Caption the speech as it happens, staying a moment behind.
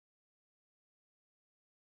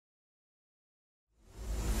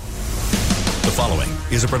following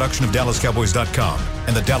is a production of DallasCowboys.com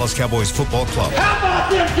and the Dallas Cowboys Football Club. How about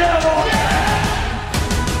them Cowboys?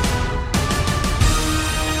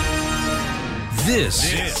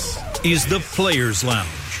 This is the Players Lounge,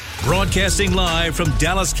 broadcasting live from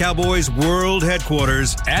Dallas Cowboys World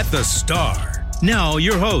Headquarters at the Star. Now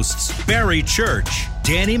your hosts, Barry Church,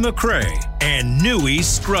 Danny McCray, and Newy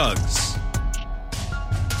Scruggs.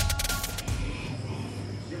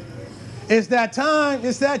 It's that time.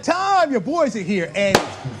 It's that time. Your boys are here, and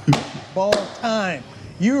it's ball time.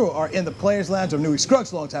 You are in the Players Lounge of Newy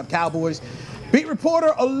Scruggs, longtime Cowboys beat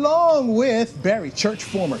reporter, along with Barry Church,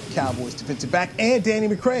 former Cowboys defensive back, and Danny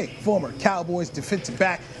McCray, former Cowboys defensive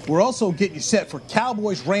back. We're also getting you set for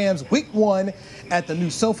Cowboys-Rams Week 1 at the new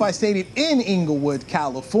SoFi Stadium in Inglewood,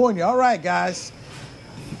 California. All right, guys,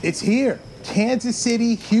 it's here. Kansas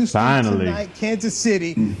City, Houston Finally. Tonight. Kansas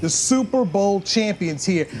City, the Super Bowl champions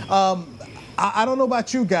here. I don't know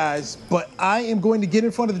about you guys, but I am going to get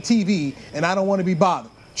in front of the TV, and I don't want to be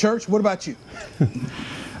bothered. Church, what about you?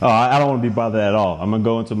 Oh, I don't want to be bothered at all. I'm going to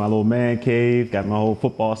go into my little man cave, got my whole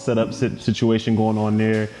football setup situation going on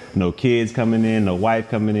there. No kids coming in, no wife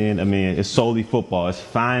coming in. I mean, it's solely football. It's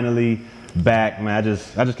finally back, man. I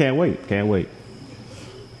just can't wait. Can't wait.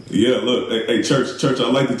 Yeah, look, hey, Church,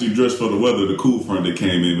 I like that you dressed for the weather, the cool front that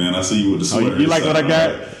came in, man. I see you with the sweater. Oh, you like what I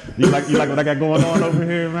got? You like what I got going on over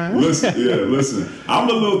here, man? Listen. I'm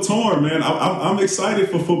a little torn, man. I'm excited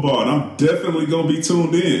for football, and I'm definitely going to be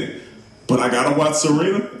tuned in. But I got to watch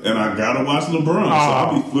Serena, and I got to watch LeBron. So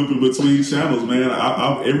I'll be flipping between channels, man.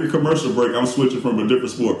 Every commercial break, I'm switching from a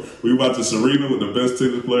different sport. We watching Serena with the best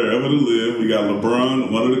tennis player ever to live. We got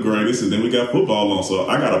LeBron, one of the greatest, and then we got football on. So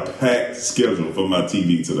I got a packed schedule for my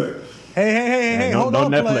TV today. Hey, hold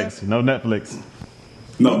on, Netflix. No Netflix.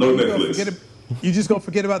 No Netflix. You just going to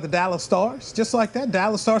forget about the Dallas Stars? Just like that,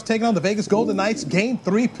 Dallas Stars taking on the Vegas Golden Knights.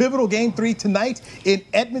 Pivotal Game 3 tonight in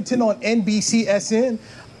Edmonton on NBCSN.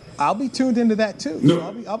 I'll be tuned into that too.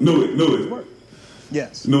 No.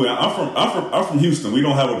 Yes. No, I'm from Houston. We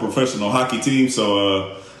don't have a professional hockey team,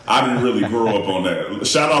 so I didn't really grow up on that.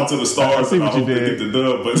 Shout out to the Stars, and I hope they get the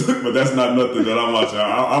dub, but that's not nothing that I'm watching.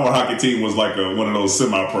 Our hockey team was like one of those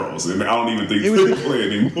semi-pros, and I don't even think they play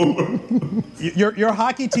anymore. Your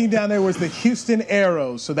hockey team down there was the Houston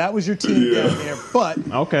Aeros, so that was your team down there. But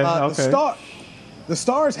the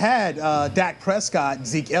Stars had Dak Prescott and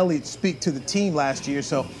Zeke Elliott speak to the team last year,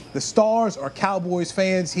 so the Stars are Cowboys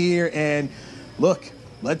fans here. And look,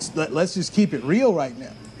 let's just keep it real right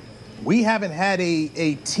now. We haven't had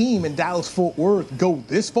a team in Dallas-Fort Worth go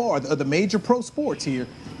this far, the major pro sports here,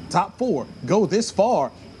 top 4, go this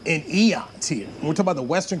far in eons here. We're talking about the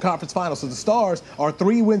Western Conference Finals, so the Stars are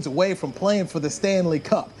 3 wins away from playing for the Stanley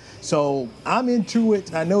Cup. So I'm into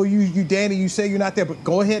it. I know you, Danny, you say you're not there, but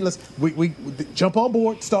go ahead. We jump on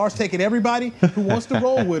board. Stars taking everybody who wants to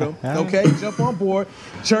roll with them. Okay, jump on board.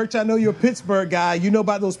 Church, I know you're a Pittsburgh guy. You know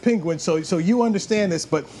about those Penguins, so you understand this.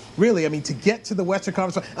 But really, I mean, to get to the Western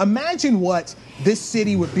Conference, imagine what this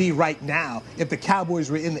city would be right now if the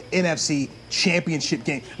Cowboys were in the NFC Championship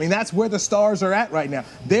game. I mean, that's where the Stars are at right now.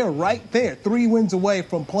 They're right there, 3 wins away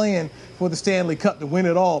from playing for the Stanley Cup to win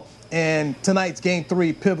it all. And tonight's Game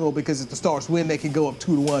 3 pivotal because if the Stars win, they can go up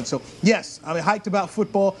 2-1. So, yes, I'm hyped about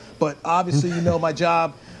football, but obviously, you know, my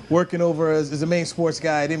job working over as a main sports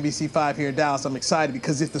guy at NBC5 here in Dallas, I'm excited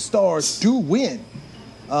because if the Stars do win,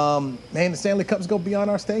 man, the Stanley Cup's going to be on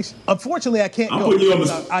our station. Unfortunately, I can't go. Putting you on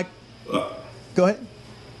the go ahead.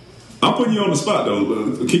 I'm putting you on the spot,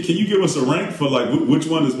 though. Can you give us a rank for, like, which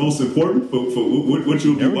one is most important for what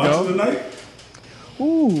you'll be watching tonight?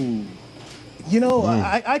 Ooh. You know,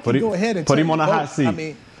 I can go ahead and put him on a hot seat. I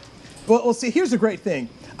mean, well, see, here's the great thing.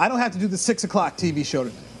 I don't have to do the 6 o'clock TV show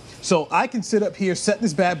tonight. So I can sit up here, set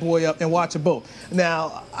this bad boy up, and watch them both.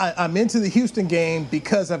 Now, I'm into the Houston game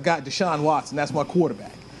because I've got Deshaun Watson. That's my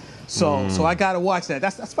quarterback. So I got to watch that.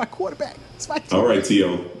 That's my quarterback. That's my team. All right,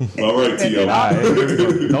 T.O.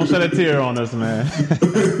 Don't shed a tear on us, man.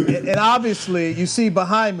 And obviously, you see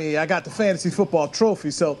behind me, I got the fantasy football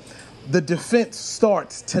trophy. So the defense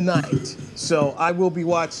starts tonight. So I will be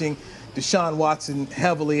watching Deshaun Watson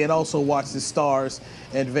heavily and also watch the Stars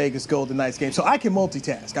and Vegas Golden Knights game. So I can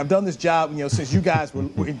multitask. I've done this job, since you guys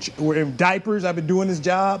were in diapers. I've been doing this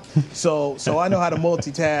job. So I know how to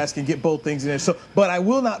multitask and get both things in there. So, but I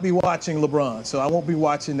will not be watching LeBron. So I won't be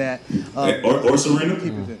watching that. Or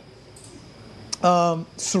Serena?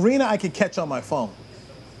 Serena I can catch on my phone.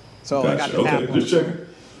 So gotcha. I got the app on. Just checking.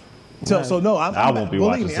 So no, I won't be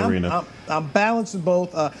watching Serena. I'm balancing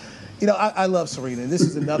both. I love Serena. This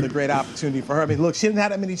is another great opportunity for her. I mean, look, she didn't have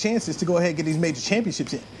that many chances to go ahead and get these major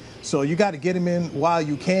championships in. So you got to get them in while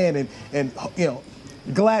you can. And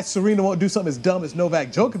glad Serena won't do something as dumb as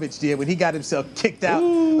Novak Djokovic did when he got himself kicked out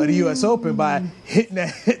of the U.S. Open by hitting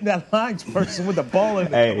that lines person with the ball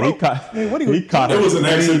in the throat. He caught it was an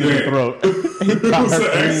accident in the throat. It was an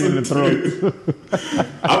accident.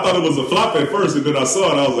 I thought it was a flop at first, and then I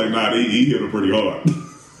saw it. I was like, nah, he hit it pretty hard.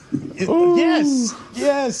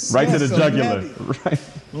 Yes. Right to the jugular. Right.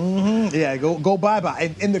 Mm-hmm. Yeah, go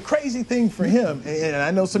bye-bye. And the crazy thing for him, and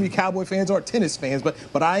I know some of you Cowboy fans aren't tennis fans,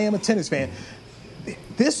 but I am a tennis fan.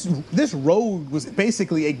 This road was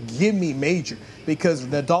basically a gimme major because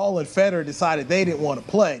Nadal and Federer decided they didn't want to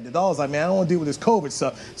play. Nadal's like, man, I don't want to deal with this COVID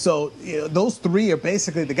stuff. So those three are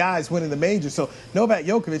basically the guys winning the major. So Novak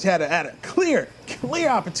Djokovic had a clear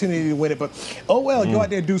opportunity to win it, but go out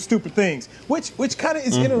there and do stupid things, which kind of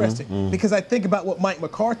is interesting because I think about what Mike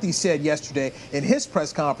McCarthy said yesterday in his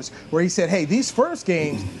press conference where he said, hey, these first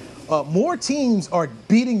games, more teams are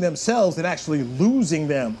beating themselves than actually losing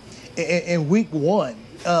them in week one.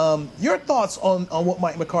 Your thoughts on what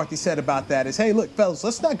Mike McCarthy said about that is, hey, look, fellas,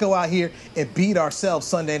 let's not go out here and beat ourselves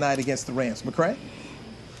Sunday night against the Rams. McCray?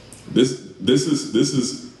 This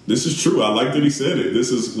is true. I like that he said it.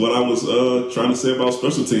 This is what I was trying to say about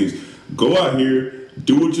special teams. Go out here,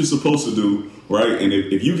 do what you're supposed to do, right? And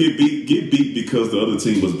if you get beat because the other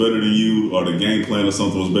team was better than you or the game plan or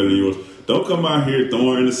something was better than yours, don't come out here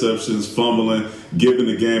throwing interceptions, fumbling, giving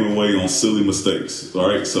the game away on silly mistakes. All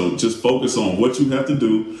right, so just focus on what you have to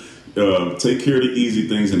do. Take care of the easy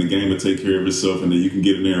things in the game and take care of yourself, and then you can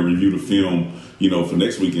get in there and review the film, for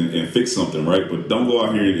next week and fix something, right? But don't go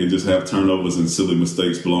out here and just have turnovers and silly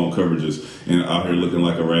mistakes, blown coverages, and out here looking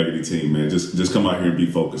like a raggedy team, man. Just come out here and be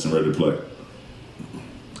focused and ready to play.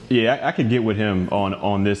 Yeah, I could get with him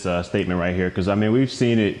on this statement right here because, we've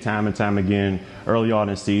seen it time and time again early on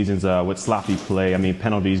in seasons with sloppy play.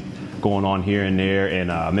 Penalties going on here and there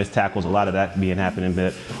and missed tackles, a lot of that happening.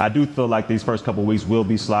 But I do feel like these first couple of weeks will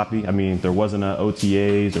be sloppy. There wasn't an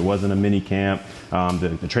OTAs, there wasn't a mini camp.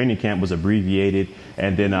 The training camp was abbreviated.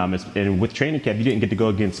 And then and with training camp, you didn't get to go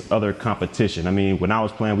against other competition. When I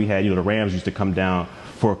was playing, we had, the Rams used to come down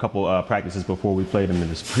for a couple practices before we played them in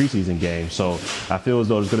this preseason game. So I feel as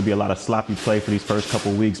though there's going to be a lot of sloppy play for these first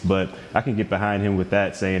couple weeks, but I can get behind him with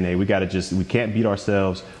that, saying, hey, we can't beat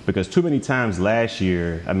ourselves because too many times last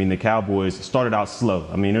year, the Cowboys started out slow.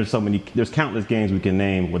 There's countless games we can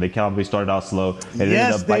name where the Cowboys started out slow and ended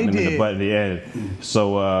up biting them in the butt in the end.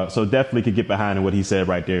 So definitely could get behind him what he said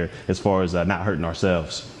right there as far as not hurting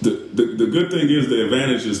ourselves. The good thing is the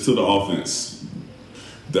advantage is to the offense.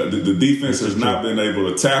 The defense has not been able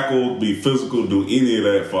to tackle, be physical, do any of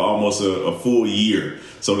that for almost a full year.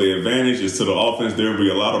 So the advantage is to the offense. There will be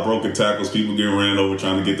a lot of broken tackles, people getting ran over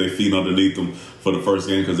trying to get their feet underneath them for the first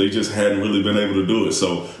game because they just hadn't really been able to do it.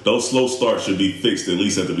 So those slow starts should be fixed at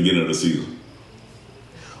least at the beginning of the season.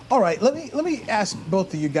 All right, let me ask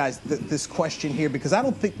both of you guys this question here because I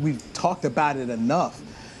don't think we've talked about it enough,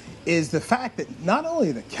 is the fact that not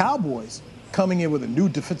only the Cowboys coming in with a new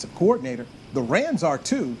defensive coordinator, the Rams are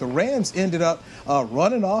too. The Rams ended up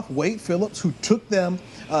running off Wade Phillips, who took them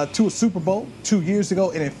to a Super Bowl 2 years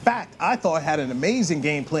ago. And in fact, I thought had an amazing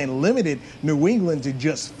game plan, limited New England to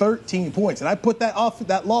just 13 points. And I put that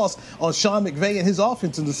loss on Sean McVay and his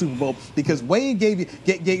offense in the Super Bowl because Wade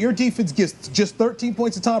get your defense gets just 13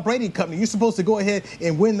 points to Tom Brady and company. You're supposed to go ahead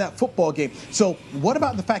and win that football game. So what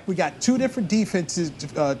about the fact we got two different defenses,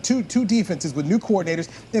 two defenses with new coordinators?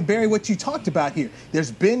 And Barry, what you talked about here,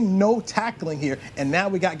 there's been no tackling here, and now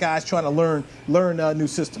we got guys trying to learn new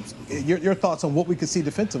systems. Your thoughts on what we could see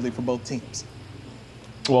defensively for both teams?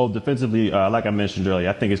 Well, defensively, like I mentioned earlier,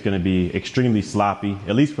 I think it's going to be extremely sloppy,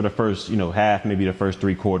 at least for the first, half, maybe the first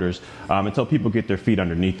three quarters, until people get their feet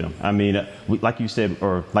underneath them. Like you said,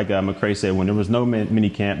 or like McCray said, when there was no mini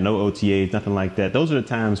camp, no OTAs, nothing like that, those are the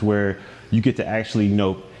times where you get to actually,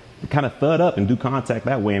 kind of thud up and do contact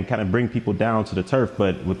that way and kind of bring people down to the turf.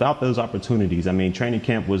 But without those opportunities, training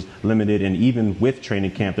camp was limited, and even with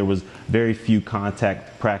training camp, there was very few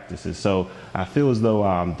contact practices. So I feel as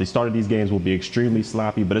though the start of these games will be extremely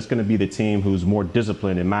sloppy, but it's going to be the team who's more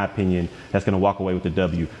disciplined, in my opinion, that's going to walk away with the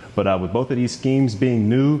W. But with both of these schemes being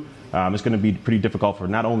new, it's going to be pretty difficult for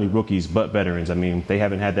not only rookies but veterans. They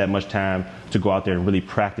haven't had that much time to go out there and really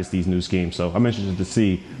practice these new schemes. So I'm interested to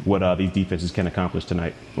see what these defenses can accomplish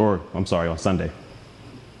tonight, on Sunday.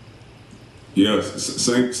 Yeah,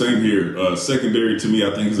 same here. Secondary to me,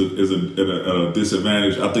 I think is a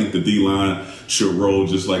disadvantage. I think the D-line should roll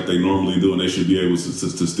just like they normally do, and they should be able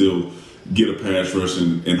to still get a pass rush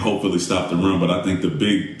and hopefully stop the run. But I think the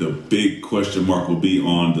big question mark will be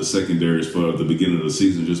on the secondaries for the beginning of the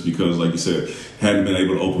season, just because, like you said, hadn't been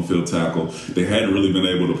able to open field tackle. They hadn't really been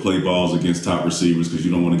able to play balls against top receivers because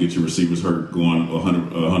you don't want to get your receivers hurt going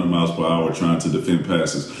 100 miles per hour trying to defend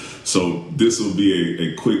passes. So this will be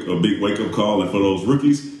a big wake-up call. And for those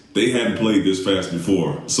rookies, they hadn't played this fast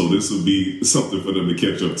before, so this will be something for them to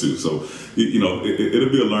catch up to. So, it'll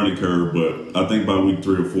be a learning curve, but I think by week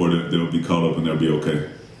 3 or 4, they'll be caught up and they'll be okay.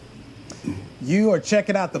 You are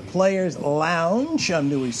checking out the Players Lounge. I'm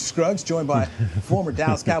Newy Scruggs, joined by former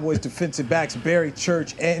Dallas Cowboys defensive backs Barry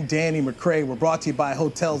Church and Danny McCray. We're brought to you by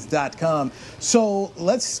Hotels.com. So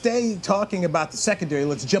let's stay talking about the secondary.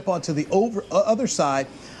 Let's jump onto the other side.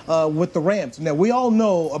 With the Rams. Now, we all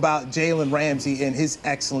know about Jalen Ramsey and his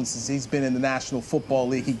excellence since he's been in the National Football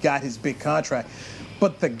League. He got his big contract.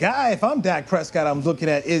 But the guy, if I'm Dak Prescott, I'm looking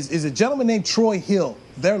at is a gentleman named Troy Hill,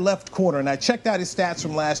 their left corner. And I checked out his stats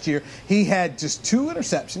from last year. He had just 2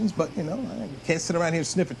 interceptions, but, I can't sit around here and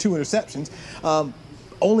sniff at 2 interceptions.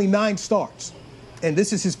 Only 9 starts. And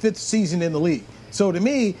this is his 5th season in the league. So to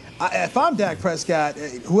me, if I'm Dak Prescott,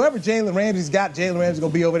 whoever Jalen Ramsey's got, Jalen Ramsey's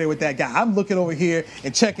going to be over there with that guy. I'm looking over here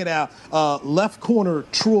and checking out left corner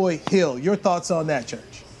Troy Hill. Your thoughts on that,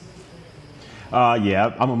 Church?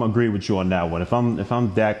 Yeah, I'm going to agree with you on that one. If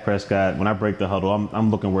I'm Dak Prescott, when I break the huddle,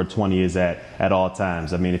 I'm looking where 20 is at all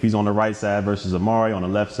times. I mean, if he's on the right side versus Amari, on the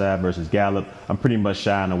left side versus Gallup, I'm pretty much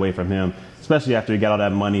shying away from him, especially after he got all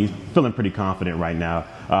that money. He's feeling pretty confident right now.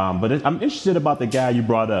 But I'm interested about the guy you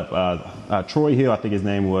brought up, Troy Hill, I think his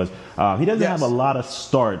name was. He doesn't have a lot of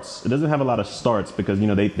starts. It doesn't have a lot of starts because,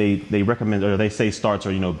 they recommend, or they say starts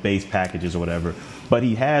are, base packages or whatever. But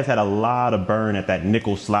he has had a lot of burn at that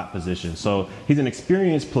nickel slot position. So he's an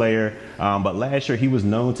experienced player. But last year he was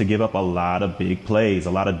known to give up a lot of big plays,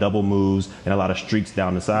 a lot of double moves, and a lot of streaks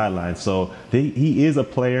down the sideline. So he is a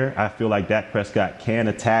player I feel like Dak Prescott can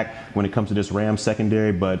attack when it comes to this Rams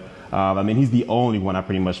secondary. But he's the only one I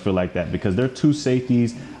pretty much feel like that because they're 2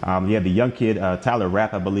 safeties. You have the young kid, Tyler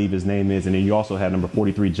Rapp, I believe his name is, and then you also have number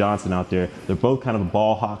 43 Johnson out there. They're both kind of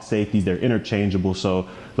ball hawk safeties. They're interchangeable, so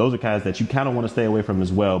those are guys that you kind of want to stay away from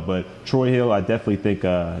as well. But Troy Hill, I definitely think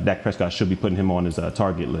Dak Prescott should be putting him on his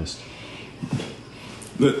target list.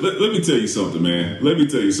 Let me tell you something, man. Let me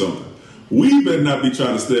tell you something. We better not be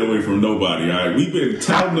trying to stay away from nobody, all right? We've been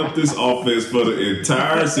touting up this offense for the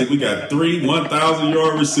entire season. We got 3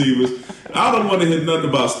 1,000-yard receivers. I don't want to hear nothing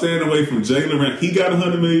about staying away from Jalen Ramsey. He got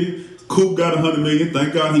 $100 million. Coop got $100 million.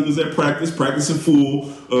 Thank God he was at practicing full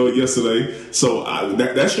yesterday. So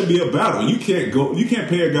that should be a battle. You can't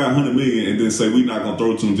pay a guy $100 million and then say we're not going to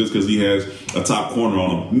throw to him just because he has a top corner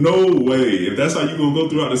on him. No way. If that's how you're going to go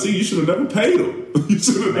throughout the season, you should have never paid him. You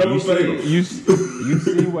should have never paid him. You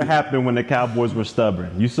see what happened when the Cowboys were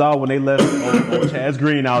stubborn. You saw when they left old Chaz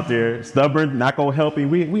Green out there, stubborn, not going to help him.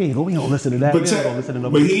 We ain't going to listen to that. We ain't going to listen to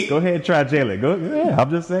nobody. Go ahead and try Jalen.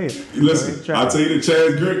 I'm just saying. Listen, I'll tell you that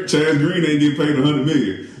Chaz Green ain't getting paid $100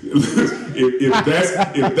 million. if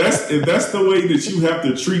that's the way that you have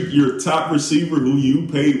to treat your top receiver who you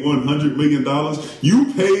paid $100 million, you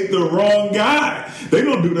paid the wrong guy. They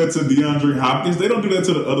don't do that to DeAndre Hopkins. They don't do that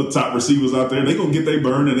to the other top receivers out there. They're going to get their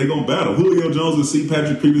burn and they're going to battle. Julio Jones and C.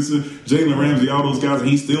 Patrick Peterson, Jalen Ramsey, all those guys, and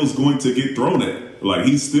he's still going to get thrown at. Like,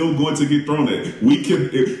 he's still going to get thrown at. We can,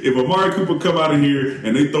 if Amari Cooper come out of here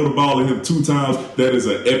and they throw the ball at him 2 times, that is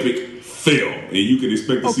an epic fail. And you can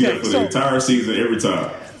expect to see that for the entire season every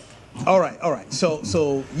time. All right.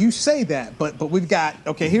 So you say that, but we got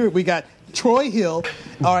Troy Hill.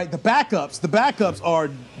 All right, the backups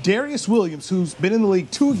are Darius Williams, who's been in the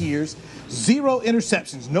league 2 years, 0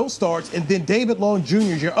 interceptions, no starts, and then David Long Jr.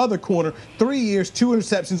 is your other corner, 3 years, 2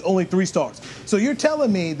 interceptions, only 3 starts. So you're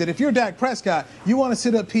telling me that if you're Dak Prescott, you want to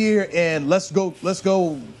sit up here and let's go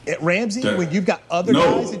at Ramsey when you've got other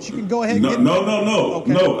guys that you can go ahead and get? No.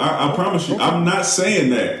 Okay. No, I promise you. Okay. I'm not saying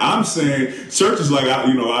that. I'm saying Church is like,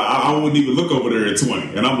 I wouldn't even look over there at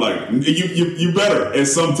 20. And I'm like, you better at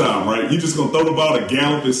some time, right? You just going to throw the ball to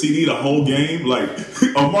Gallup and CD the whole game? Like,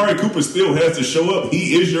 Amari Cooper still has to show up.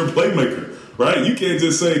 He is your playmaker, right? You can't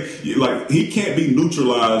just say, like, he can't be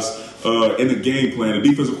neutralized in the game plan. The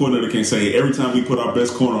defensive coordinator can't say, hey, every time we put our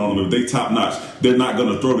best corner on them, if they top notch, they're not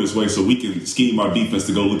going to throw this way, so we can scheme our defense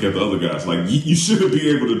to go look at the other guys. Like, you shouldn't be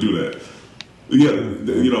able to do that. Yeah,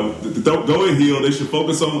 don't go and heal. They should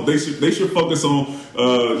focus on. They should focus on.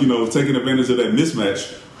 Taking advantage of that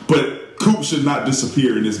mismatch. But Coop should not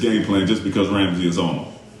disappear in this game plan just because Ramsey is on him.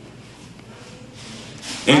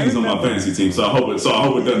 And he's on my fantasy team, so I hope it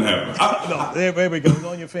doesn't happen. There we go. He's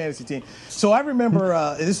on your fantasy team. So I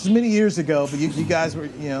remember this was many years ago, but you guys were,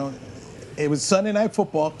 It was Sunday Night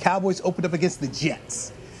Football. Cowboys opened up against the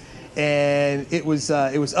Jets, and it was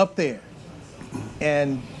up there.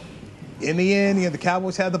 And in the end, the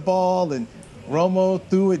Cowboys had the ball, and Romo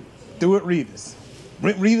threw it Revis.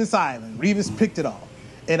 Revis Island. Revis picked it off.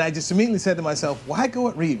 And I just immediately said to myself, why go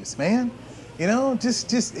at Revis, man?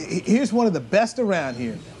 Just here's one of the best around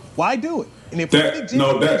here. Why do it? And if okay,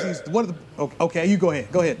 you go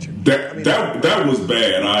ahead. Go ahead, Church. That was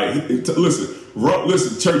bad. All right,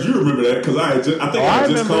 listen, Church. You remember that because I just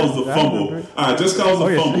caused the fumble. I just caused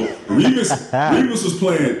the fumble. Revis was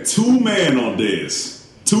playing 2-man on Dez.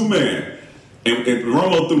 2-man. And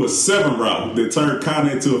Romo threw a 7 route that turned kind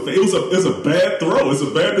of into it was a bad throw. It's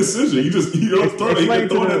a bad decision. You don't throw it. You've been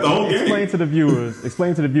throwing it the whole game. Explain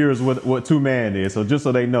to the viewers what 2-man is, so just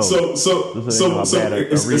so they know. Essentially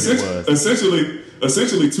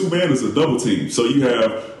 2-man is a double team. So you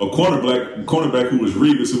have a cornerback who was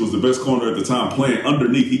Revis, who was the best corner at the time, playing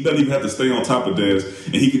underneath. He doesn't even have to stay on top of Dez,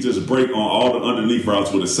 and he can just break on all the underneath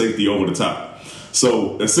routes with a safety over the top.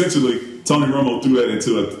 So essentially, Tony Romo threw that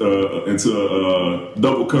into a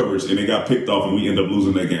double coverage, and it got picked off, and we ended up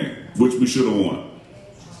losing that game, which we should have won.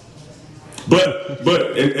 But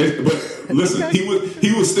listen, he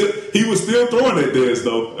was still throwing at Dez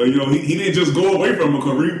though. He didn't just go away from him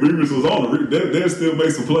because Revis was on him. Dez still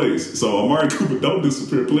made some plays. So Amari Cooper, don't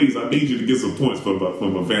disappear, please. I need you to get some points for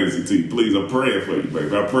my fantasy team, please. I'm praying for you,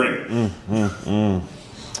 baby. I'm praying.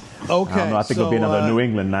 Okay, I don't know. I think it'll be another New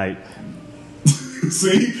England night.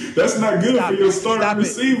 See, that's not good for your starting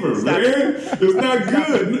receiver, man. It's not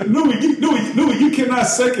good. Newey, you cannot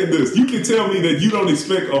second this. You can tell me that you don't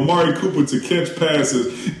expect Amari Cooper to catch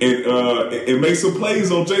passes and make some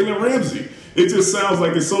plays on Jalen Ramsey. It just sounds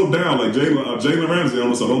like it's so down, like Jalen Ramsey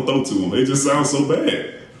on us, so don't throw to him. It just sounds so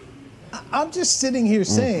bad. I'm just sitting here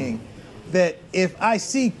saying that if I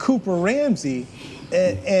see Cooper Ramsey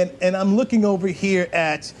and I'm looking over here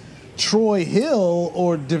at Troy Hill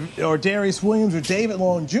or Darius Williams or David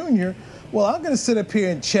Long Jr., well, I'm going to sit up here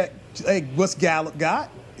and check, hey, what's Gallup got?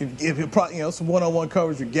 If some one-on-one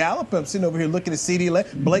coverage with Gallup, I'm sitting over here looking at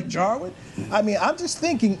CeeDee Blake Jarwin. I mean, I'm just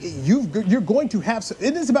thinking you're going to have some.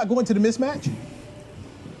 It is about going to the mismatch.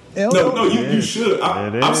 No, you should.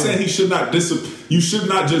 I'm saying he should not you should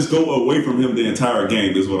not just go away from him the entire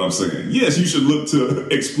game, is what I'm saying. Yes, you should look to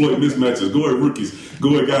exploit mismatches. Go at rookies.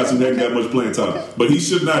 Go at guys who haven't got much playing time. Okay. But it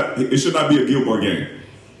should not be a Gilmore game.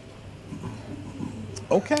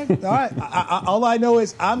 Okay. All right. All I know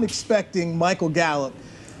is I'm expecting Michael Gallup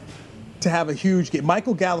to have a huge game.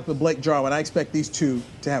 Michael Gallup and Blake Jarwin, I expect these two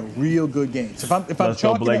to have real good games. Let's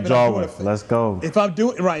go, Blake Jarwin. Let's go. If I'm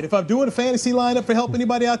doing a fantasy lineup for help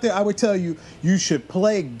anybody out there, I would tell you should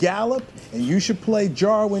play Gallup and you should play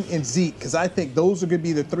Jarwin and Zeke, because I think those are going to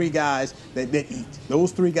be the 3 guys that eat.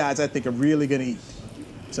 Those 3 guys I think are really going to eat.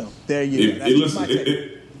 So there you go. If you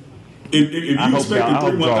expected 3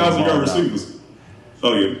 1,000-yard receivers,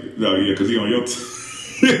 because he on your team.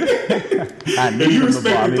 I knew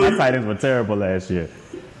my tight ends were terrible last year.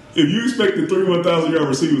 If you expected 3 1,000-yard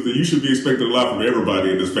receivers, then you should be expecting a lot from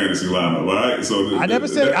everybody in this fantasy lineup, all right? So I never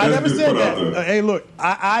said that. Hey, look,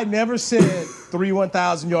 I never said 3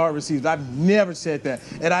 1,000-yard receivers. I've never said that.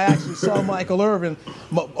 And I actually saw Michael Irvin,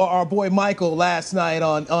 our boy Michael, last night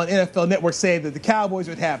on NFL Network say that the Cowboys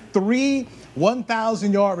would have 3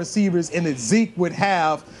 1,000-yard receivers and that Zeke would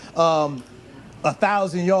have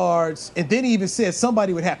 1,000 yards, and then he even said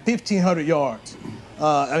somebody would have 1,500 yards.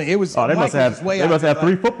 It was. Oh, they must have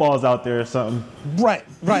 3 footballs out there or something. Right.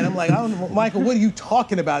 I'm like, I don't know, Michael, what are you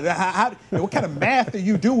talking about? What kind of math are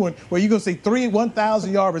you doing where you're going to say 3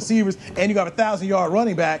 1,000-yard receivers and you got a 1,000-yard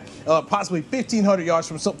running back, possibly 1,500 yards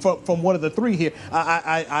from one of the 3 here?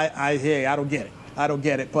 I don't get it. I don't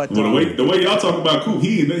get it. But the way y'all talk about Coop,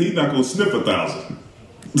 he's not going to sniff 1,000.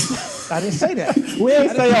 I didn't say that. We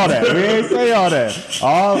ain't say all that.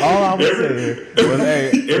 All I was saying was,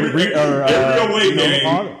 every away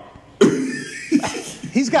game.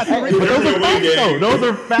 He's got 3. Those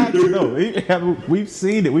are facts, though. We've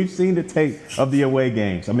seen it. We've seen the tape of the away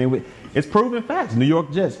games. I mean, it's proven facts. New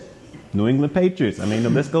York Jets, New England Patriots. I mean, the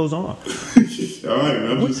list goes on. All right,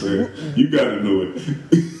 man. I'm just saying. You got to know it.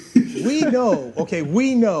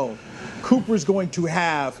 We know Cooper's going to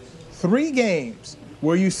have 3 games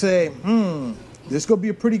where you say, this is going to be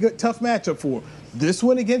a pretty good, tough matchup for him. This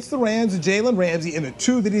one against the Rams and Jalen Ramsey, and the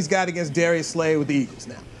 2 that he's got against Darius Slay with the Eagles.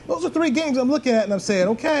 Now, those are 3 games I'm looking at, and I'm saying,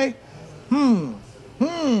 okay,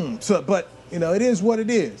 So, but, it is what it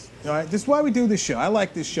is. All right, this is why we do this show. I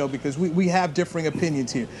like this show because we have differing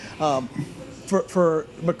opinions here. For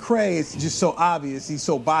McCray, it's just so obvious. He's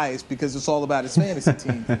so biased because it's all about his fantasy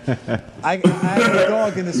team. I have a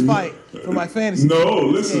dog in this fight for my fantasy team. No,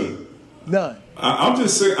 listen. None. I'm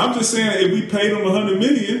just saying if we paid him $100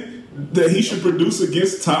 million, that he should produce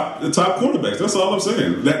against the top cornerbacks. That's all I'm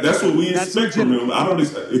saying. That's what we expect from him. I don't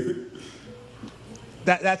expect.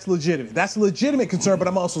 That's legitimate. That's a legitimate concern, but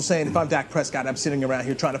I'm also saying if I'm Dak Prescott, I'm sitting around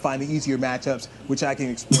here trying to find the easier matchups, which I can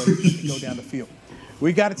exploit and go down the field.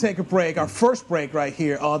 We got to take a break. Our first break right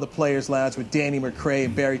here on the Players Lounge with Danny McCray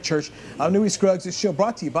and Barry Church. I'm Newy Scruggs. This show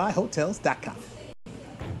brought to you by Hotels.com.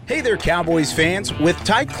 Hey there, Cowboys fans. With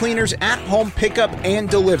Tide Cleaners at-home pickup and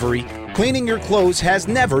delivery, cleaning your clothes has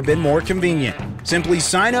never been more convenient. Simply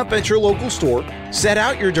sign up at your local store, set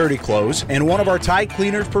out your dirty clothes, and one of our Tide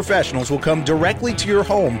Cleaners professionals will come directly to your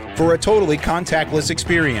home for a totally contactless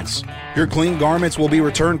experience. Your clean garments will be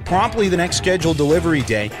returned promptly the next scheduled delivery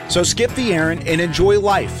day, so skip the errand and enjoy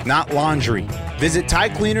life, not laundry. Visit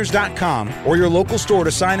TideCleaners.com or your local store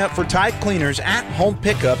to sign up for Tide Cleaners at-home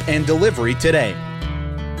pickup and delivery today.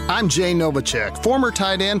 I'm Jay Novacek, former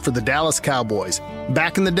tight end for the Dallas Cowboys.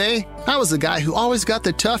 Back in the day, I was the guy who always got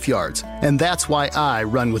the tough yards, and that's why I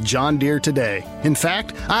run with John Deere today. In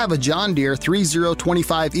fact, I have a John Deere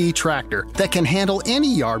 3025E tractor that can handle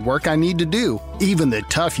any yard work I need to do, even the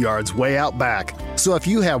tough yards way out back. So if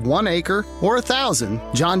you have 1 acre or 1,000,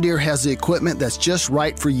 John Deere has the equipment that's just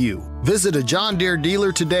right for you. Visit a John Deere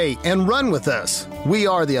dealer today and run with us. We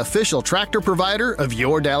are the official tractor provider of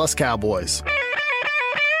your Dallas Cowboys.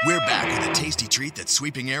 We're back with a tasty treat that's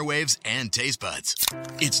sweeping airwaves and taste buds.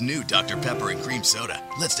 It's new Dr. Pepper and Cream Soda.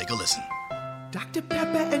 Let's take a listen. Dr.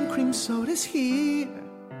 Pepper and Cream Soda's here.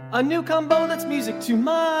 A new combo that's music to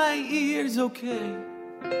my ears, okay.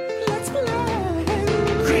 Let's play.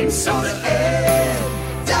 Cream Soda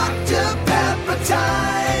and Dr. Pepper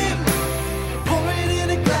time. Pour it in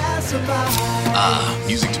a glass of ice.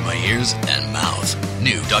 Music to my ears and mouth.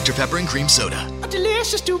 New Dr. Pepper and Cream Soda. A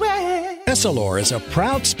delicious duet. Essilor is a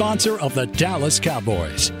proud sponsor of the Dallas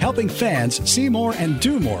Cowboys, helping fans see more and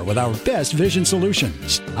do more with our best vision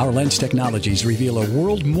solutions. Our lens technologies reveal a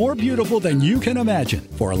world more beautiful than you can imagine.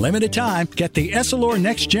 For a limited time, get the Essilor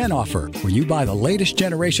Next Gen offer. When you buy the latest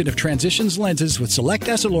generation of Transitions lenses with select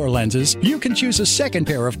Essilor lenses, you can choose a second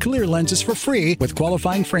pair of clear lenses for free with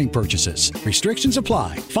qualifying frame purchases. Restrictions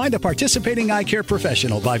apply. Find a participating eye care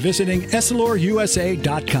professional by visiting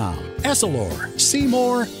EssilorUSA.com. Essilor. See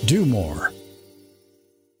more, do more.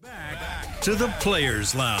 Back to the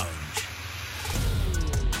Players Lounge.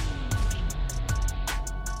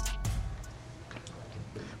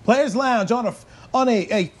 Players Lounge on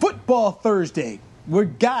a football Thursday.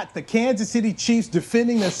 We've got the Kansas City Chiefs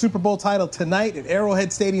defending their Super Bowl title tonight at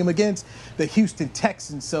Arrowhead Stadium against the Houston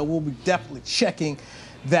Texans. So we'll be definitely checking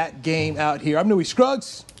that game out here. I'm Newy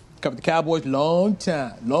Scruggs. Covered the Cowboys long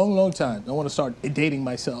time. Don't want to start dating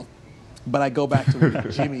myself. But I go back to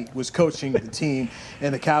when Jimmy was coaching the team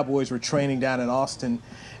and the Cowboys were training down in Austin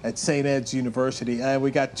at St. Ed's University. And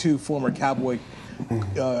we got two former Cowboy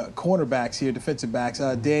cornerbacks here, defensive backs,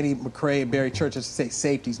 Danny McCray and Barry Church. I should say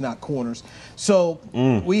safeties, not corners. So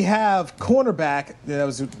we have cornerback,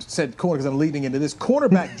 said corner because I'm leading into this,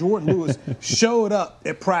 cornerback Jourdan Lewis showed up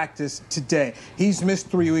at practice today. He's missed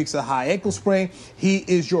 3 weeks of high ankle sprain. He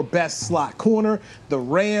is your best slot corner. The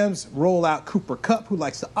Rams roll out Cooper Kupp, who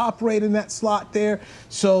likes to operate in that slot there.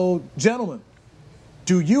 So, gentlemen,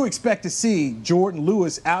 do you expect to see Jourdan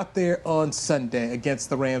Lewis out there on Sunday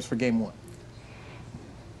against the Rams for Game 1?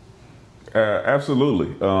 Absolutely.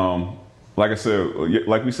 Like I said,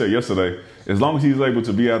 like we said yesterday, as long as he's able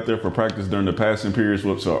to be out there for practice during the passing periods,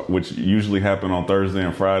 which usually happen on Thursday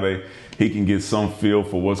and Friday, he can get some feel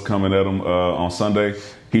for what's coming at him on Sunday.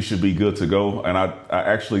 He should be good to go. And I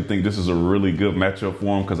actually think this is a really good matchup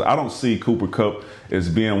for him because I don't see Cooper Kupp as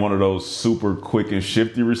being one of those super quick and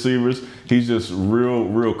shifty receivers. He's just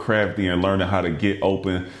real crafty and learning how to get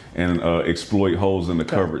open and exploit holes in the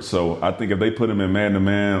coverage. So I think if they put him in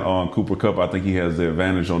man-to-man on Cooper Kupp, I think he has the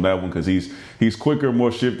advantage on that one because he's quicker,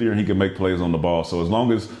 more shiftier, and he can make plays on the ball. So as long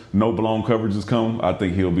as no blown coverages come, I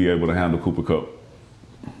think he'll be able to handle Cooper Kupp.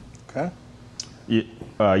 Okay.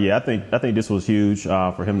 I think this was huge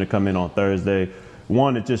for him to come in on Thursday.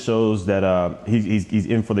 One, it just shows that he's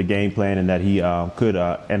in for the game plan and that he could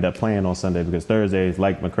end up playing on Sunday because Thursdays,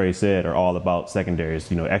 like McCray said, are all about secondaries.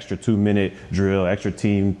 Extra 2-minute drill, extra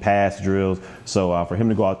team pass drills. So for him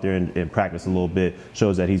to go out there and practice a little bit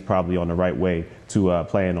shows that he's probably on the right way to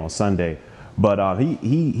playing on Sunday. But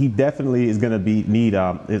he definitely is going to need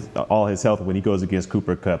all his health when he goes against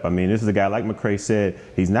Cooper Kupp. I mean, this is a guy, like McCray said,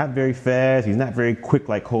 he's not very fast. He's not very quick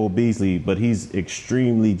like Cole Beasley, but he's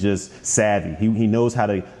extremely just savvy. He knows how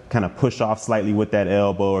to kind of push off slightly with that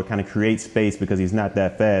elbow or kind of create space because he's not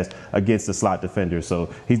that fast against the slot defender.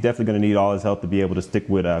 So he's definitely going to need all his help to be able to stick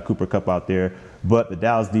with Cooper Kupp out there. But the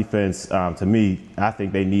Dallas defense, to me, I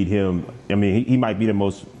think they need him. I mean, he might be the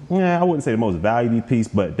most, I wouldn't say the most valuable piece,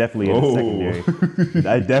 but definitely in the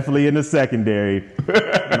secondary. Definitely in the secondary,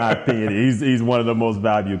 in my opinion. He's one of the most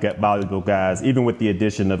valuable guys, even with the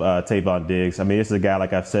addition of Tavon Diggs. I mean, this is a guy,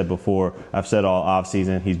 like I've said before, I've said all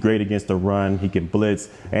offseason, he's great against the run, he can blitz,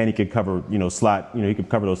 and he can cover, slot, he can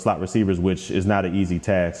cover those slot receivers, which is not an easy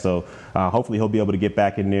task. So hopefully he'll be able to get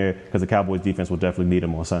back in there because the Cowboys defense will definitely need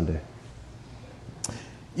him on Sunday.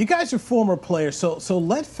 You guys are former players, so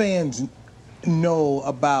let fans know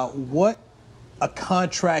about what a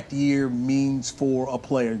contract year means for a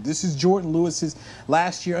player. This is Jourdan Lewis's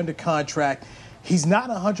last year under contract. He's not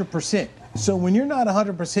 100%. So when you're not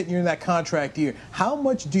 100%, you're in that contract year. How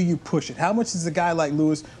much do you push it? How much does a guy like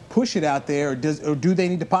Lewis push it out there, or do they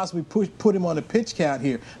need to possibly put him on a pitch count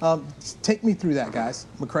here? Take me through that, guys.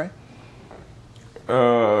 McCray?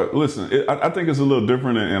 Listen, I think it's a little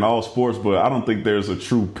different in all sports, but I don't think there's a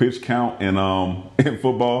true pitch count in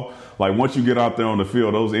football. Like once you get out there on the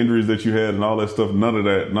field, those injuries that you had and all that stuff, none of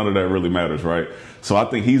that really matters, right? So I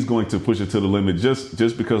think he's going to push it to the limit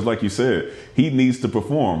just because, like you said, he needs to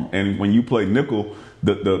perform. And when you play nickel,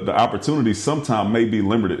 the opportunities sometimes may be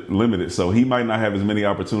limited. So he might not have as many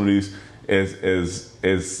opportunities as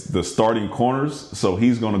the starting corners. So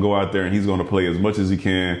he's going to go out there and he's going to play as much as he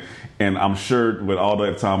can. And I'm sure with all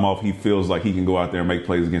that time off, he feels like he can go out there and make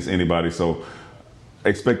plays against anybody. So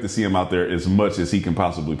expect to see him out there as much as he can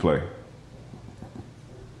possibly play.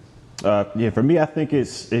 For me, I think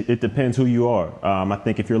it depends who you are. I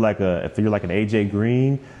think if you're like an AJ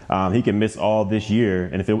Green, he can miss all this year,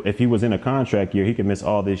 and if he was in a contract year, he can miss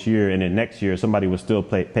all this year, and then next year somebody would still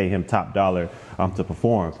pay him top dollar to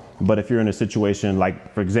perform. But if you're in a situation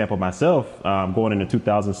like, for example, myself, going into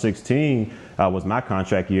 2016 was my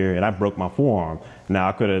contract year, and I broke my forearm. Now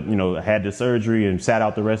I could have, had the surgery and sat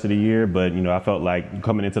out the rest of the year, but I felt like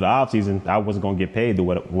coming into the offseason, I wasn't going to get paid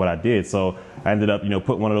what I did. So I ended up,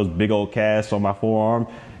 putting one of those big old casts on my forearm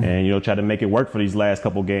and, try to make it work for these last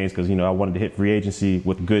couple games because, I wanted to hit free agency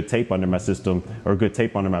with good tape under my system or good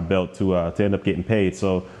tape under my belt to end up getting paid.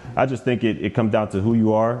 So I just think it comes down to who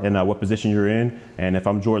you are and what position you're in. And if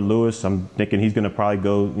I'm Jourdan Lewis, I'm thinking he's going to probably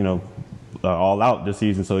go, all out this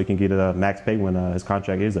season so he can get a max pay when his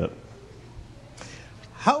contract is up.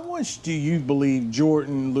 How much do you believe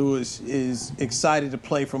Jourdan Lewis is excited to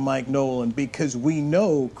play for Mike Nolan? Because we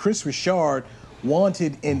know Chris Richard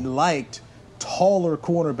wanted and liked taller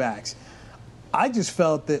cornerbacks. I just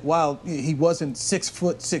felt that while he wasn't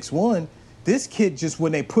 6'6", this kid just,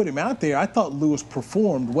 when they put him out there, I thought Lewis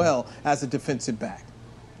performed well as a defensive back.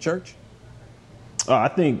 Church? I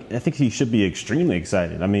think he should be extremely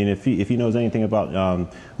excited. I mean, if he knows anything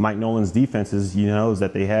about Mike Nolan's defenses, he knows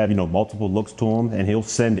that they have multiple looks to him, and he'll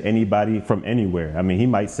send anybody from anywhere. I mean, he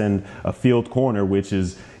might send a field corner, which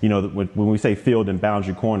is when we say field and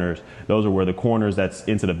boundary corners, those are where the corners that's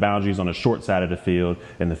into the boundaries on the short side of the field,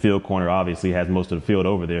 and the field corner obviously has most of the field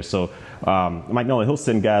over there. So Mike Nolan, he'll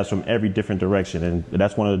send guys from every different direction, and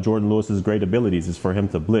that's one of Jourdan Lewis's great abilities is for him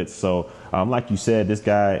to blitz. So like you said, this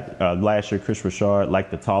guy last year, Chris Richard,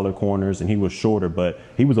 liked the taller corners, and he was shorter, but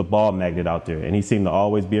he was a ball magnet out there, and he seemed to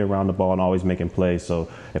always be around the ball and always making plays. So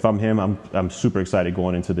if I'm him, I'm super excited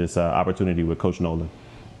going into this opportunity with Coach Nolan.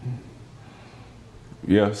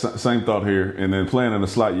 Yeah, same thought here. And then playing in the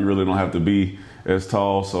slot, you really don't have to be as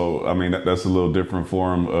tall. So, I mean, that's a little different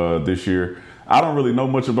for him this year. I don't really know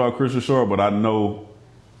much about Chris Richard, but I know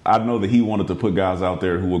that he wanted to put guys out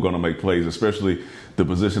there who were going to make plays, especially the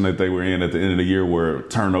position that they were in at the end of the year where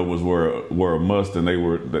turnovers were a must, and they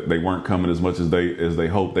weren't coming as much as they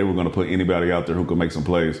hoped. They were going to put anybody out there who could make some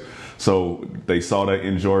plays. So they saw that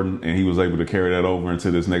in Jourdan, and he was able to carry that over into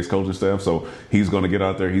this next coaching staff. So he's going to get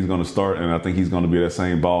out there, he's going to start, and I think he's going to be that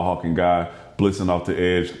same ball hawking guy, blitzing off the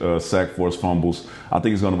edge, sack, force fumbles. I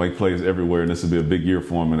think he's going to make plays everywhere, and this will be a big year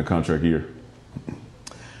for him in the contract year.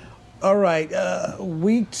 All right,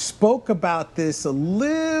 we spoke about this a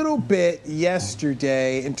little bit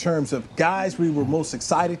yesterday in terms of guys we were most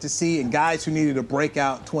excited to see and guys who needed a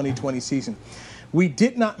breakout 2020 season. We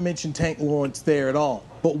did not mention Tank Lawrence there at all.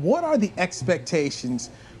 But what are the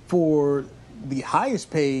expectations for the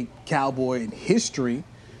highest paid Cowboy in history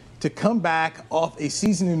to come back off a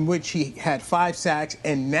season in which he had 5 sacks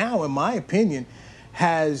and now, in my opinion,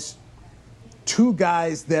 has 2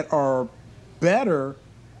 guys that are better,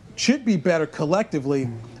 should be better collectively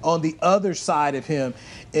on the other side of him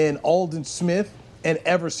in Aldon Smith and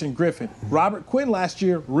Everson Griffin. Robert Quinn last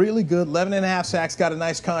year, really good, 11.5 sacks, got a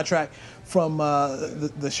nice contract from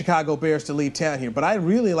the Chicago Bears to leave town here. But I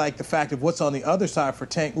really like the fact of what's on the other side for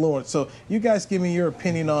Tank Lawrence. So you guys give me your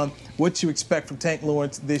opinion on what you expect from Tank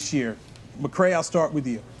Lawrence this year. McCray, I'll start with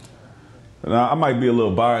you. Now, I might be a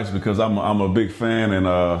little biased because I'm a big fan and,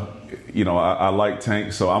 I like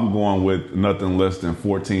Tank. So I'm going with nothing less than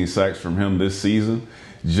 14 sacks from him this season,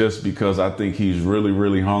 just because I think he's really,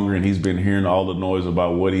 really hungry, and he's been hearing all the noise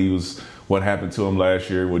about what happened to him last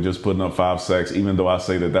year with just putting up 5 sacks, even though I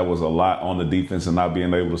say that was a lot on the defense and not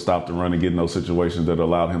being able to stop the run and get in those situations that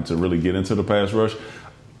allowed him to really get into the pass rush.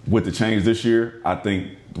 With the change this year, I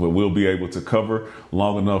think we'll be able to cover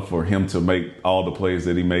long enough for him to make all the plays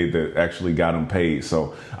that he made that actually got him paid.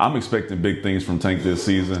 So I'm expecting big things from Tank this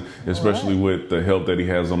season, especially with the help that he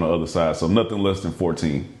has on the other side. So nothing less than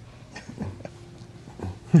 14.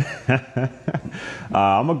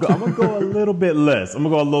 I'm gonna go a little bit less. I'm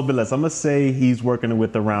gonna say he's working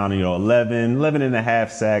with around 11 and a half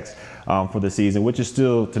sacks for the season, which is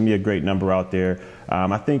still to me a great number out there.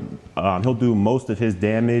 I think he'll do most of his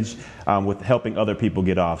damage with helping other people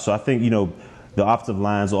get off. So I think the offensive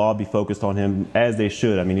lines will all be focused on him, as they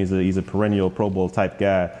should. I mean, he's a perennial Pro Bowl type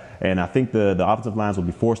guy. And I think the offensive lines will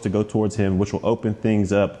be forced to go towards him, which will open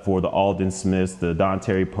things up for the Aldon Smiths, the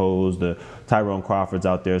Dontari Poes, the Tyrone Crawfords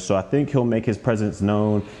out there. So I think he'll make his presence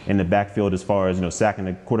known in the backfield as far as sacking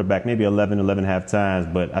the quarterback maybe 11.5 times.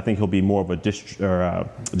 But I think he'll be more of a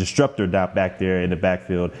disruptor back there in the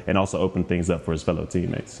backfield and also open things up for his fellow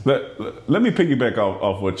teammates. Let me piggyback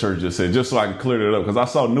off what Church just said, just so I can clear it up, because I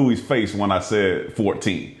saw Newey's face when I said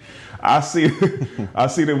 14. I see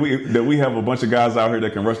that we have a bunch of guys out here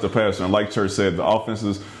that can rush the passer, and like Church said, the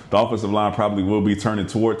offensive line probably will be turning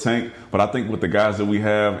toward Tank. But I think with the guys that we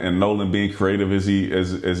have and Nolan being creative as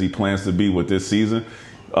he plans to be with this season,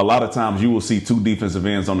 a lot of times you will see 2 defensive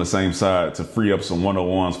ends on the same side to free up some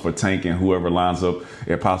one-on-ones for Tank and whoever lines up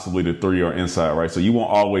at possibly the 3 or inside, right? So you won't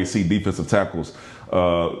always see defensive tackles.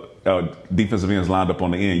 Defensive ends lined up on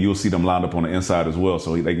the end. You'll see them lined up on the inside as well,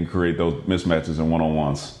 so they can create those mismatches and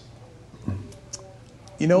one-on-ones.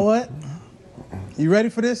 You know what? You ready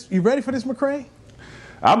for this? You ready for this, McCray?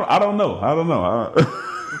 I don't know.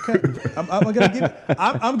 Okay.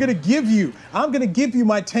 I'm gonna give you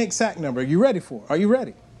my Tank sack number. You ready for it? Are you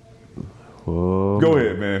ready? Go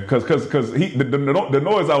ahead, man. Because the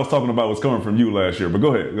noise I was talking about was coming from you last year. But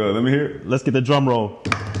go ahead. Let me hear it. Let's get the drum roll.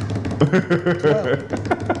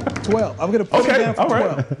 12. I'm gonna put it down for 12.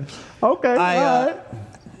 Right. Okay. I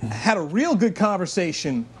had a real good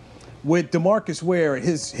conversation with DeMarcus Ware at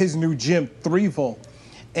his new gym, 3 Volt.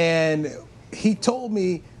 And he told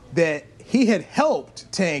me that he had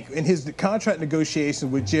helped Tank in his contract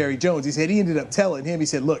negotiations with Jerry Jones. He said he ended up telling him, he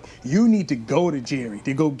said, look, you need to go to Jerry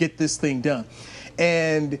to go get this thing done.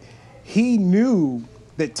 And he knew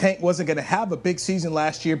that Tank wasn't going to have a big season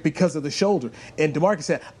last year because of the shoulder. And DeMarcus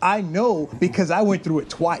said, I know because I went through it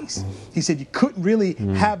twice. He said you couldn't really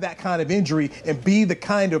have that kind of injury and be the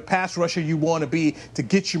kind of pass rusher you want to be to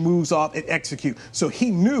get your moves off and execute. So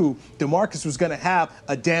he knew DeMarcus was going to have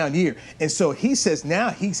a down year. And so he says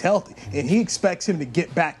now he's healthy and he expects him to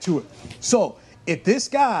get back to it. So if this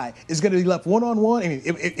guy is going to be left one-on-one, I mean,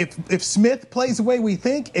 if Smith plays the way we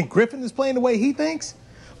think and Griffin is playing the way he thinks,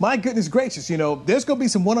 my goodness gracious, there's going to be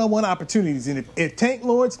some one-on-one opportunities. And if Tank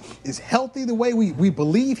Lawrence is healthy the way we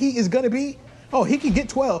believe he is going to be, he can get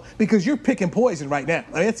 12 because you're picking poison right now.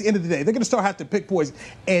 I mean, that's the end of the day. They're going to start having to pick poison.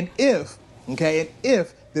 And if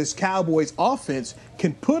this Cowboys offense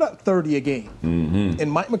can put up 30 a game. Mm-hmm.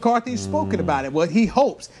 And Mike McCarthy has spoken about it. Well, he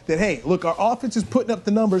hopes that, hey, look, our offense is putting up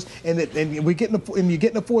the numbers, and you get in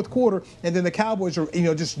the fourth quarter, and then the Cowboys are,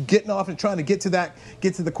 just getting off and trying to get to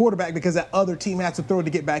the quarterback because that other team has to throw it to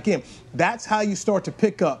get back in. That's how you start to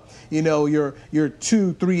pick up, your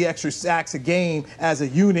 2-3 extra sacks a game as a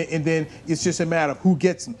unit, and then it's just a matter of who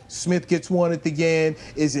gets them. Smith gets one at the end.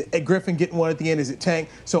 Is it Griffin getting one at the end? Is it Tank?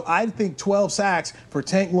 So I think 12 sacks for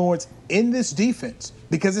Tank Lawrence in this defense,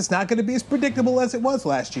 because it's not going to be as predictable as it was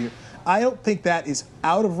last year. I don't think that is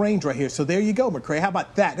out of range right here. So there you go, McCray. How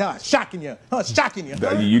about that? Shocking you. Shocking you.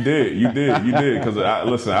 Huh? You did. Because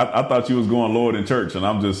I thought you was going lower than Church, and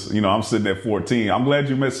I'm just, I'm sitting at 14. I'm glad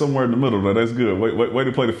you met somewhere in the middle, though. That's good. Way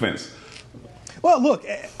to play the fence. Well, look,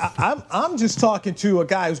 I'm just talking to a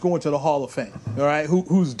guy who's going to the Hall of Fame, all right,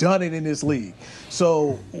 who's done it in this league.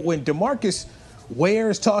 So when DeMarcus Ware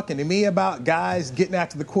is talking to me about guys getting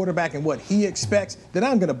after the quarterback and what he expects, then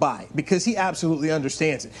I'm going to buy it because he absolutely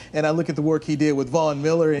understands it. And I look at the work he did with Von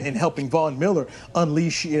Miller and helping Von Miller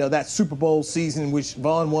unleash, that Super Bowl season in which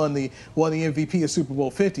Von won the MVP of Super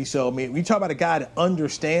Bowl 50. So, I mean, we talk about a guy that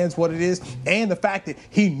understands what it is and the fact that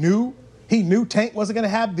he knew Tank wasn't going to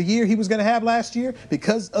have the year he was going to have last year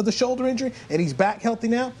because of the shoulder injury, and he's back healthy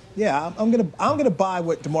now. Yeah, I'm gonna buy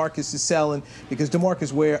what DeMarcus is selling because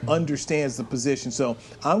DeMarcus Ware understands the position. So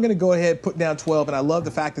I'm going to go ahead, put down 12, and I love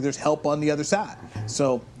the fact that there's help on the other side.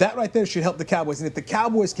 So that right there should help the Cowboys. And if the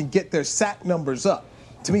Cowboys can get their sack numbers up,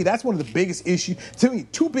 to me, that's one of the biggest issues. To me,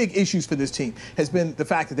 two big issues for this team has been the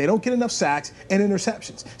fact that they don't get enough sacks and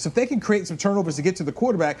interceptions. So if they can create some turnovers to get to the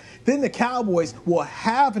quarterback, then the Cowboys will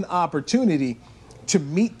have an opportunity to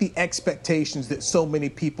meet the expectations that so many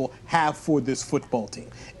people have for this football team.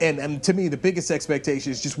 And to me, the biggest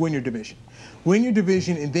expectation is just win your division. Win your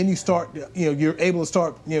division, and then you start, you're able to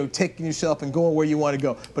start, taking yourself and going where you want to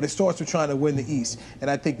go. But it starts with trying to win the East. And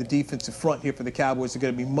I think the defensive front here for the Cowboys are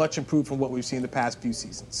going to be much improved from what we've seen the past few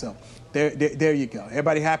seasons. So there you go.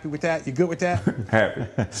 Everybody happy with that? You good with that? Happy.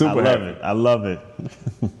 Super happy. I love it.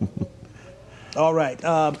 All right.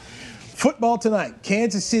 Football tonight,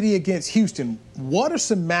 Kansas City against Houston. What are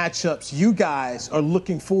some matchups you guys are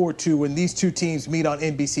looking forward to when these two teams meet on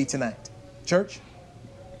NBC tonight? Church?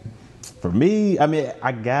 For me, I mean,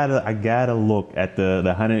 I gotta look at the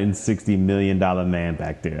 $160 million man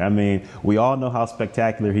back there. I mean, we all know how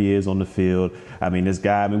spectacular he is on the field. I mean, this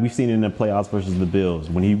guy, we've seen it in the playoffs versus the Bills.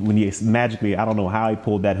 When he magically, I don't know how he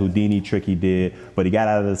pulled that Houdini trick he did, but he got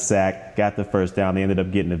out of the sack, got the first down. They ended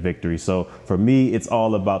up getting the victory. So for me, it's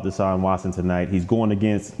all about Deshaun Watson tonight. He's going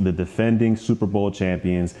against the defending Super Bowl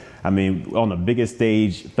champions. I mean, on the biggest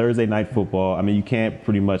stage, Thursday Night Football. I mean, you can't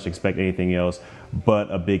pretty much expect anything else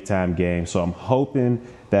but a big-time game. So I'm hoping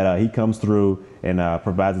that he comes through and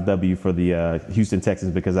provides a W for the Houston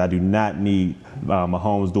Texans, because I do not need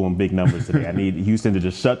Mahomes doing big numbers today. I need Houston to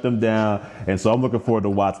just shut them down. And so I'm looking forward to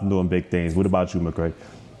Watson doing big things. What about you, McCray?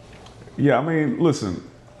 Yeah, I mean, listen,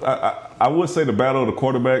 I would say the battle of the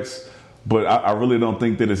quarterbacks, but I really don't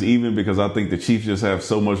think that it's even, because I think the Chiefs just have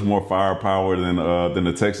so much more firepower than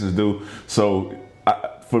the Texans do. So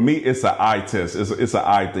for me, it's an eye test. It's an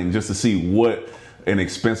eye thing just to see what an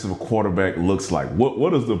expensive quarterback looks like.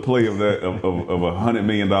 What is the play of that of $100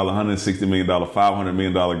 million, $160 million, $500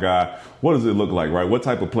 million guy? What does it look like, right? What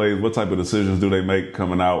type of plays, what type of decisions do they make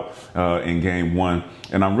coming out in game one?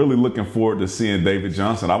 And I'm really looking forward to seeing David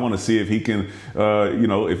Johnson. I want to see if he can,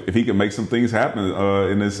 if he can make some things happen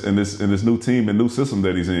in this new team and new system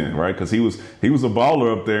that he's in, right? Because he was a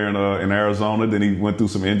baller up there in Arizona. Then he went through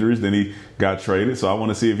some injuries. Then he got traded. So I want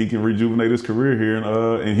to see if he can rejuvenate his career here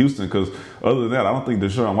in Houston. Because other than that, I don't think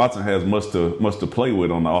Deshaun Watson has much to play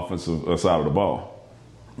with on the offensive side of the ball.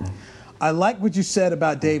 I like what you said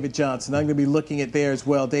about David Johnson. I'm going to be looking at there as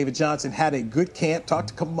well. David Johnson had a good camp. Talked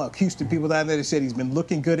to a couple of Houston people down there. They said he's been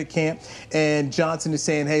looking good at camp. And Johnson is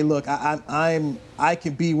saying, hey, look, I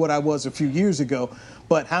can be what I was a few years ago.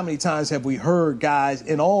 But how many times have we heard guys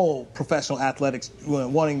in all professional athletics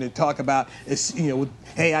wanting to talk about,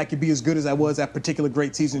 hey, I could be as good as I was that particular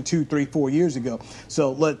great season 2, 3, 4 years ago.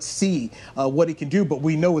 So let's see what he can do. But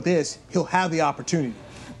we know with this, he'll have the opportunity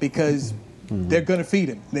because they're going to feed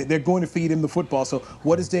him. They're going to feed him the football. So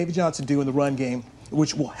what does David Johnson do in the run game,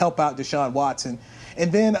 which will help out Deshaun Watson?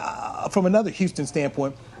 And then from another Houston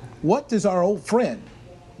standpoint, what does our old friend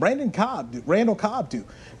Randall Cobb do?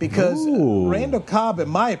 Because Randall Cobb, in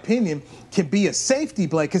my opinion, can be a safety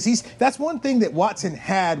blanket. Because that's one thing that Watson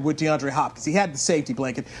had with DeAndre Hopkins. He had the safety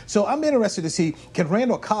blanket. So I'm interested to see, can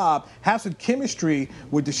Randall Cobb have some chemistry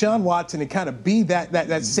with Deshaun Watson and kind of be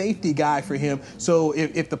that safety guy for him? So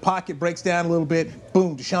if the pocket breaks down a little bit,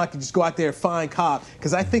 boom, Deshaun can just go out there and find Cobb.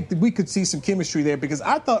 Because I think that we could see some chemistry there. Because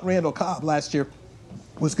I thought Randall Cobb last year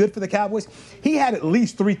was good for the Cowboys. He had at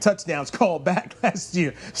least 3 touchdowns called back last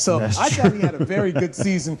year. So I thought he had a very good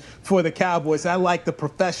season for the Cowboys. I like the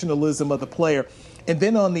professionalism of the player. And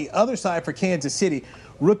then on the other side for Kansas City,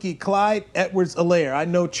 rookie Clyde Edwards-Helaire. I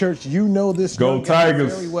know, Church, you know this Go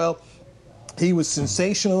Tigers very well. He was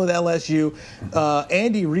sensational at LSU.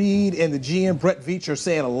 Andy Reid and the GM Brett Veach are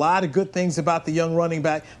saying a lot of good things about the young running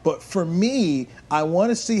back. But for me, I want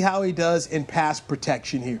to see how he does in pass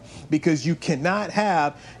protection here, because you cannot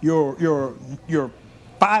have your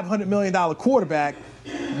 $500 million quarterback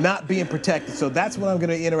not being protected. So that's what I'm going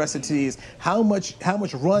to be interested to see is how much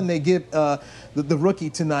run they give the rookie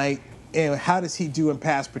tonight. And how does he do in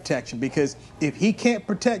pass protection? Because if he can't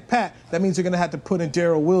protect Pat, that means they're going to have to put in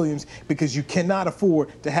Darrell Williams, because you cannot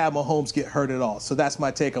afford to have Mahomes get hurt at all. So that's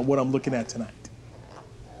my take on what I'm looking at tonight.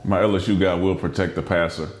 my LSU guy will protect the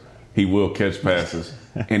passer. He will catch passes,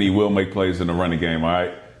 and he will make plays in the running game, all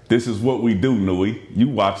right? This is what we do, Nui. You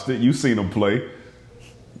watched it. You seen him play.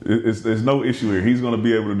 There's no issue here. He's going to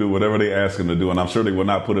be able to do whatever they ask him to do, and I'm sure they will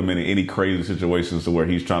not put him in any crazy situations to where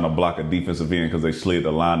he's trying to block a defensive end because they slid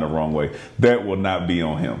the line the wrong way. That will not be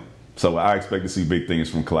on him. So I expect to see big things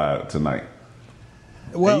from Clyde tonight.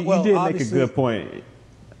 Well, you did make a good point.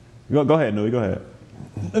 Go ahead, Nui. Go ahead.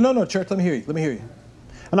 No, Church. Let me hear you.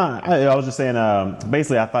 No, I was just saying,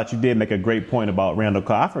 basically, I thought you did make a great point about Randall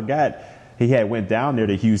Cobb. I forgot he had went down there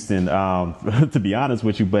to Houston, to be honest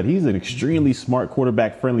with you, but he's an extremely smart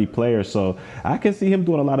quarterback-friendly player, so I can see him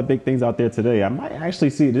doing a lot of big things out there today. I might actually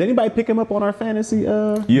see. Did anybody pick him up on our fantasy?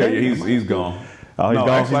 Yeah, he's gone. Oh, he's gone.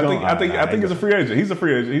 Actually, I think he's a free agent. He's a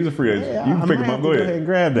free agent. Yeah, you can pick him up. Go ahead and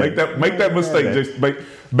grab that. Make that mistake just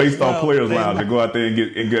based on Players Lounge and go out there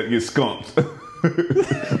and get skunked.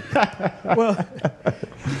 Well,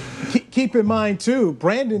 keep in mind too,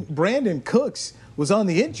 Brandon Cooks was on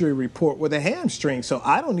the injury report with a hamstring, so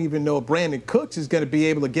I don't even know if Brandon Cooks is going to be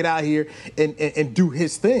able to get out here and do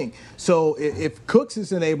his thing. So if Cooks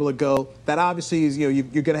isn't able to go, that obviously is, you're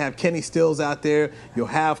going to have Kenny Stills out there. You'll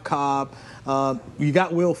have Cobb. You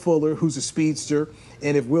got Will Fuller, who's a speedster,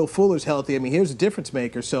 and if Will Fuller's healthy, I mean, here's a difference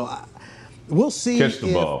maker. So we'll see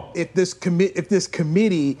if this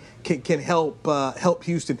committee can help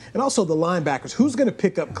Houston, and also the linebackers. Who's going to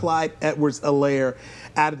pick up Clyde Edwards-Helaire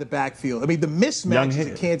out of the backfield? I mean, the mismatches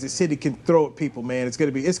that Kansas City can throw at people, man. It's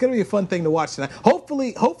going to be a fun thing to watch tonight.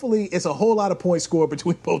 Hopefully, it's a whole lot of points scored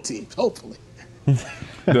between both teams. Hopefully. I'm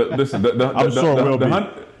sure it will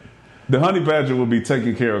be. The Honey Badger will be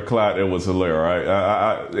taking care of Clyde Edwards-Helaire,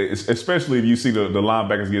 right? Especially if you see the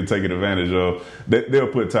linebackers get taken advantage of, they'll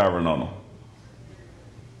put Tyron on them.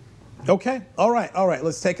 Okay. All right.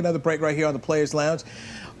 Let's take another break right here on the Players Lounge.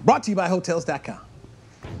 Brought to you by Hotels.com.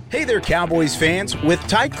 Hey there, Cowboys fans. With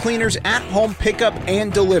Tide Cleaners at-home pickup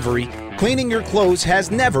and delivery, cleaning your clothes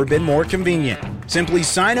has never been more convenient. Simply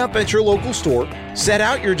sign up at your local store, set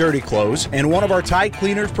out your dirty clothes, and one of our Tide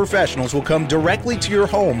Cleaners professionals will come directly to your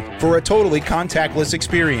home for a totally contactless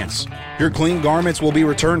experience. Your clean garments will be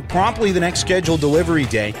returned promptly the next scheduled delivery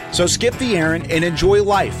day, so skip the errand and enjoy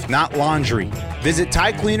life, not laundry. Visit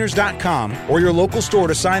TideCleaners.com or your local store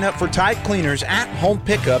to sign up for Tide Cleaners at-home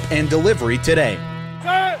pickup and delivery today.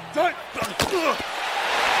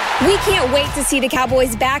 We can't wait to see the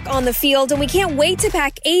Cowboys back on the field, and we can't wait to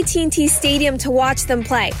pack AT&T Stadium to watch them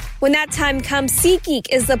play. When that time comes, SeatGeek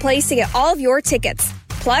is the place to get all of your tickets.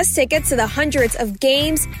 Plus, tickets to the hundreds of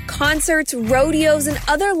games, concerts, rodeos, and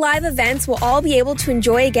other live events we'll all be able to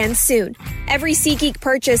enjoy again soon. Every SeatGeek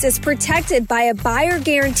purchase is protected by a buyer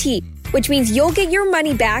guarantee, which means you'll get your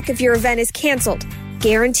money back if your event is canceled.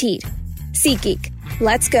 Guaranteed. SeatGeek.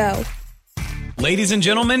 Let's go. Ladies and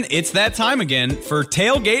gentlemen, it's that time again for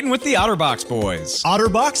Tailgating with the OtterBox Boys.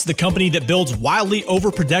 OtterBox, the company that builds wildly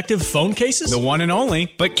overprotective phone cases? The one and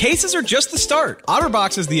only. But cases are just the start.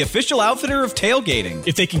 OtterBox is the official outfitter of tailgating.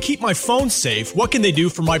 If they can keep my phone safe, what can they do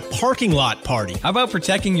for my parking lot party? How about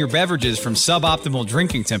protecting your beverages from suboptimal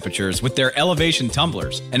drinking temperatures with their elevation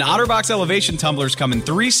tumblers? And OtterBox elevation tumblers come in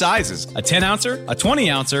 3 sizes: a 10-ouncer, a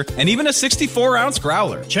 20-ouncer, and even a 64-ounce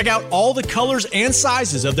growler. Check out all the colors and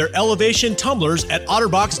sizes of their elevation tumblers at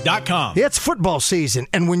OtterBox.com. It's football season,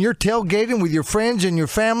 and when you're tailgating with your friends and your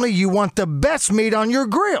family, you want the best meat on your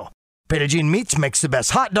grill. Petit Meats makes the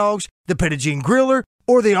best hot dogs, the Petit Griller,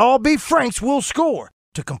 or the all-beef Franks will score.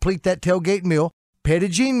 To complete that tailgate meal,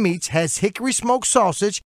 Petit Meats has hickory smoked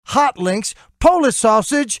sausage, hot links, Polish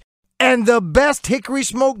sausage, and the best hickory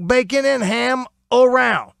smoked bacon and ham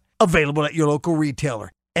around. Available at your local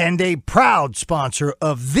retailer. And a proud sponsor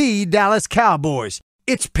of the Dallas Cowboys.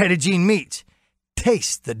 It's Petit Meats.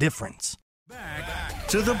 Taste the difference. Back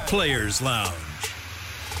to the Players Lounge.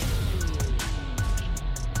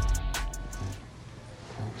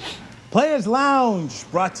 Players Lounge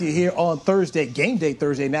brought to you here on Thursday, Game Day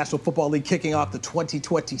Thursday, National Football League kicking off the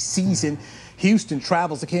 2020 season. Houston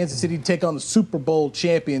travels to Kansas City to take on the Super Bowl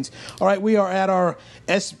champions. All right, we are at our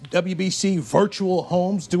SWBC virtual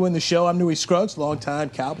homes doing the show. I'm Nui Scruggs, longtime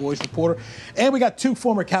Cowboys reporter. And we got 2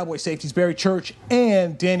 former Cowboy safeties, Barry Church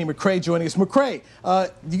and Danny McCray, joining us. McCray,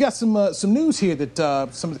 you got some news here that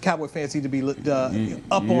some of the Cowboy fans need to be up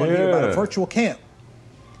on here about a virtual camp.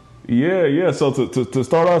 Yeah. So to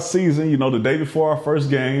start our season, the day before our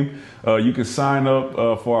first game, you can sign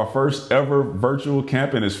up for our first ever virtual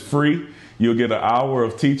camp, and it's free. You'll get an hour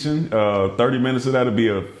of teaching. 30 minutes of that will be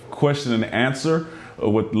a question and answer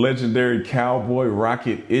with legendary cowboy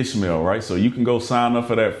Rocket Ismail, right? So you can go sign up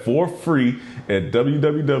for that for free at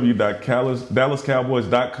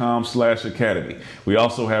www.dallascowboys.com/academy. We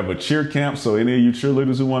also have a cheer camp, so any of you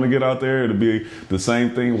cheerleaders who want to get out there, it'll be the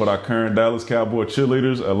same thing with our current Dallas Cowboy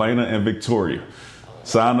cheerleaders, Elena and Victoria.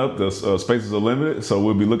 Sign up, the spaces are limited, so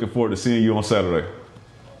we'll be looking forward to seeing you on Saturday.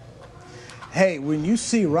 Hey, when you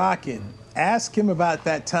see Rocket, ask him about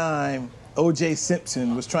that time O.J.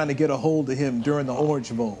 Simpson was trying to get a hold of him during the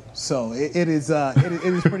Orange Bowl. So it is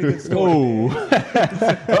pretty good story.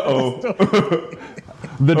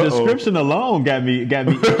 The description alone got me. I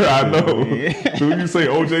know. When you say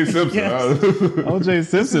O.J. Simpson, yes. O.J.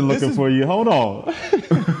 Simpson looking for you. Hold on.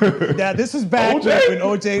 Now this was back when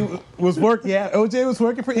O.J. was working. Yeah, O.J. was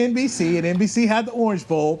working for NBC, and NBC had the Orange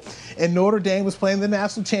Bowl, and Notre Dame was playing the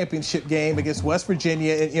national championship game against West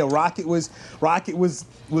Virginia, and Rocket was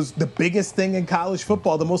the biggest thing in college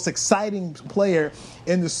football, the most exciting player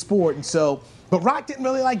in the sport, and so. But Rock didn't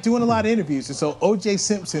really like doing a lot of interviews, and so O.J.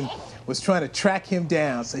 Simpson was trying to track him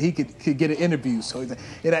down so he could get an interview. So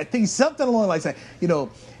and I think something along the lines like,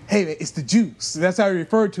 hey, man, it's the juice. That's how he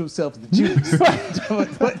referred to himself, the juice. Hold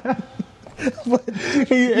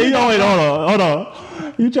on.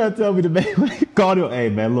 You trying to tell me the man called him, hey,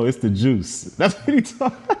 man, look, it's the juice. That's what he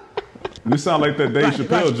told. This sound like that Dave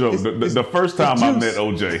Chappelle joke. The first time I met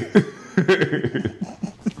O.J.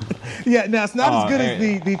 Yeah, now it's not as good as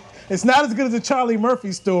the it's not as good as the Charlie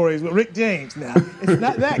Murphy stories with Rick James. Now it's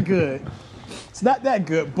not that good. It's not that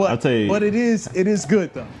good, but it is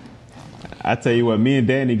good though. I tell you what, me and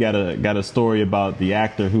Danny got a story about the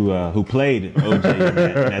actor who played O.J. in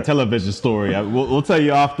that television story. We'll tell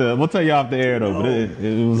you off the air though, but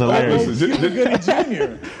it was hilarious. Cuba Gooding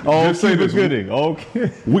Jr. Cuba Gooding.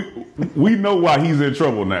 Okay. We know why he's in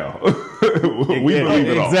trouble now. We believe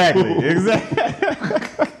it all. Exactly.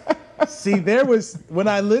 See, when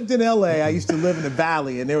I lived in L.A., I used to live in the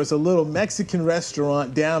Valley, and there was a little Mexican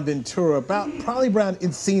restaurant down Ventura, probably around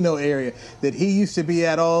Encino area, that he used to be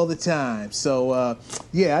at all the time. So, I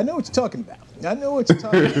know what you're talking about.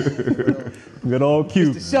 Good old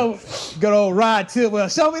Q. Good old Rod Tidwell.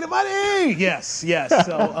 Show me the money. Yes.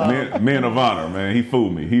 So, man of honor, man. He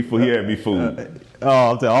fooled me. He had me fooled.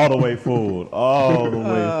 I'm telling all the way fooled.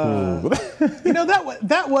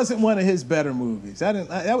 That wasn't one of his better movies. Man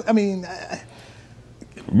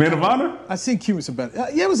of Honor? I seen Cuban some better.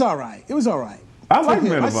 Yeah, it was all right. I like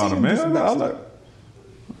Man of Honor, man.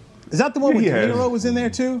 Is that the one where De Niro was in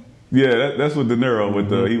there too? Yeah, that's with De Niro.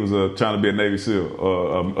 He was trying to be a Navy SEAL,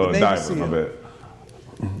 diver. My bad.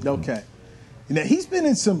 Okay. Now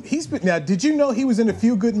Now, did you know he was in A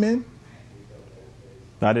Few Good Men?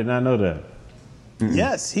 I did not know that. Mm-hmm.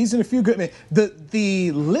 Yes, he's in A Few Good Men.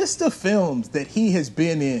 The list of films that he has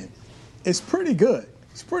been in is pretty good.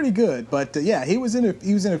 It's pretty good. But he was in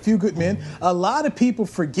A Few Good Men. A lot of people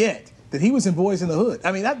forget that he was in Boys in the Hood.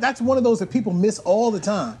 I mean, that's one of those that people miss all the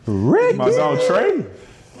time. Rick, my dog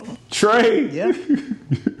Trey. Yeah.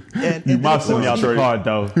 And you must let me out the card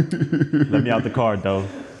though. Let me out the card though.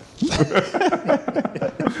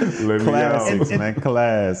 Classics, man.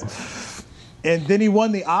 Class. And then he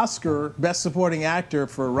won the Oscar Best Supporting Actor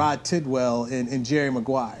for Rod Tidwell in Jerry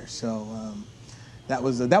Maguire. So that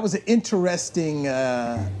was an interesting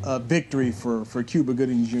victory for Cuba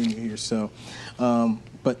Gooding Jr. here. So,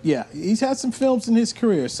 but yeah, he's had some films in his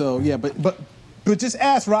career. So yeah, but just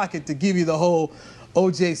ask Rocket to give you the whole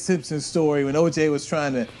O.J. Simpson story when O.J. was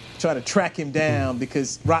trying to track him down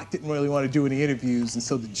because Rock didn't really want to do any interviews, and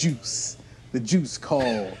so the juice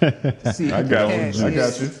called to see if I got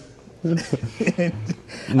you. And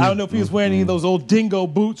I don't know if he was wearing any of those old dingo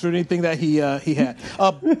boots or anything that he had.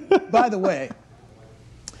 By the way,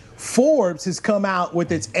 Forbes has come out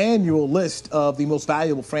with its annual list of the most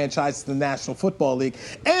valuable franchises in the National Football League.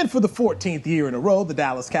 And for the 14th year in a row, the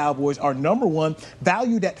Dallas Cowboys are number one,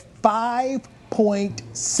 valued at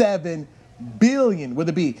 $5.7 billion, with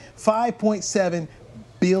a B, $5.7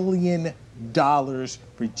 billion for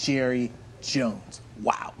Jerry Jones.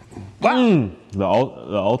 Wow. The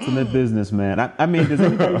ultimate businessman. I mean, does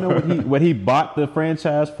anybody know what he bought the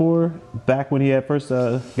franchise for back when he had first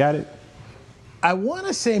got it? I want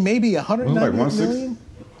to say maybe $190 million,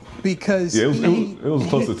 because it was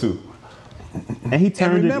close to $2. And he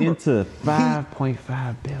turned it into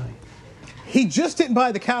 $5.5 billion. He just didn't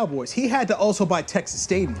buy the Cowboys. He had to also buy Texas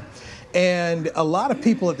Stadium. And a lot of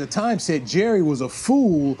people at the time said Jerry was a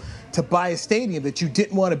fool to buy a stadium that you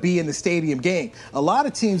didn't want to be in the stadium game. A lot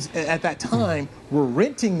of teams at that time were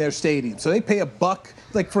renting their stadium. So they pay $1,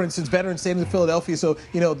 like for instance, Veterans Stadium in Philadelphia. So,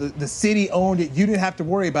 the city owned it. You didn't have to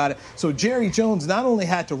worry about it. So Jerry Jones not only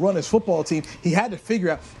had to run his football team, he had to figure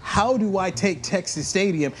out, how do I take Texas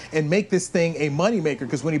Stadium and make this thing a moneymaker?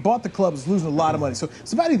 Because when he bought the club, it was losing a lot of money. So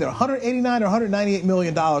it's about either $189 or $198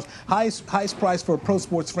 million, highest price for a pro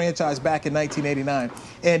sports franchise back in 1989.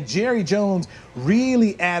 And Jerry Jones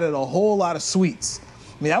really added a whole lot of suites.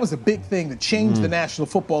 I mean, that was a big thing that changed the National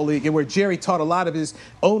Football League, and where Jerry taught a lot of his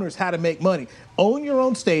owners how to make money. Own your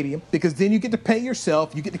own stadium, because then you get to pay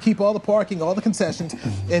yourself. You get to keep all the parking, all the concessions,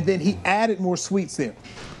 and then he added more suites there.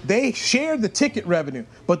 They shared the ticket revenue,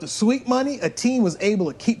 but the suite money a team was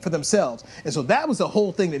able to keep for themselves. And so that was the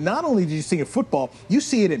whole thing that not only did you see in football, you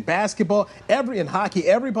see it in basketball, in hockey,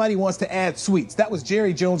 everybody wants to add suites. That was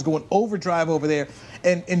Jerry Jones going overdrive over there.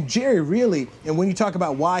 And Jerry really, and when you talk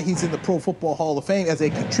about why he's in the Pro Football Hall of Fame as a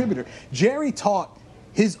contributor, Jerry taught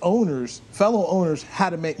his owners, fellow owners, how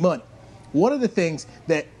to make money. One of the things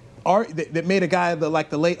that made a guy like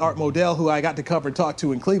the late Art Modell, who I got to cover and talk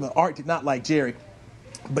to in Cleveland, Art did not like Jerry.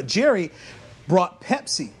 But Jerry brought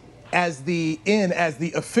Pepsi as the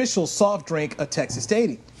official soft drink of Texas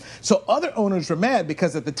Stadium. So other owners were mad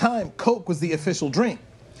because at the time, Coke was the official drink.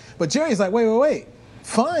 But Jerry's like, wait.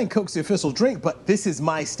 Fine, Coke's the official drink, but this is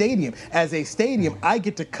my stadium. As a stadium, I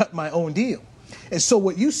get to cut my own deal. And so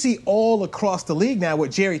what you see all across the league now, what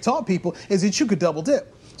Jerry taught people, is that you could double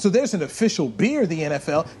dip. So there's an official beer, the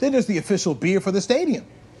NFL, then there's the official beer for the stadium.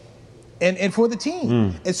 And for the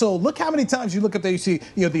team. And so look how many times you look up there, you see,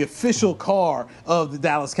 the official car of the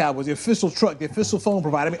Dallas Cowboys, the official truck, the official phone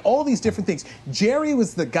provider. I mean, all these different things. Jerry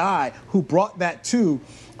was the guy who brought that to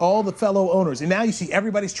all the fellow owners. And now you see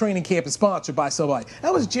everybody's training camp is sponsored by somebody.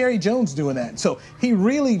 That was Jerry Jones doing that. So he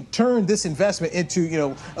really turned this investment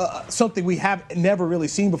into, something we have never really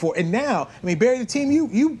seen before. And now, I mean, Barry, the team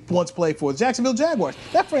you once played for, the Jacksonville Jaguars,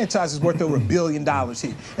 that franchise is worth over $1 billion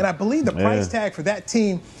here. And I believe the price tag for that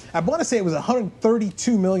team, I want to say it was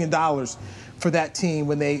 $132 million for that team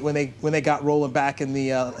when they got rolling back in the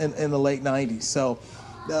late 90s. So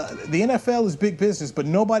the NFL is big business, but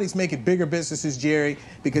nobody's making bigger business as Jerry,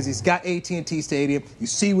 because he's got AT&T Stadium. You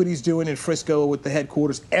see what he's doing in Frisco with the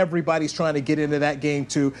headquarters. Everybody's trying to get into that game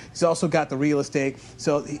too. He's also got the real estate.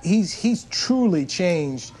 So he's truly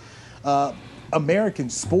changed American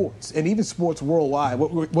sports and even sports worldwide.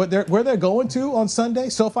 Where they're going to on Sunday,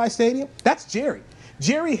 SoFi Stadium, that's Jerry.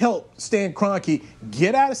 Jerry helped Stan Kroenke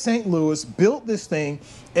get out of St. Louis, built this thing,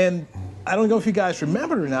 and I don't know if you guys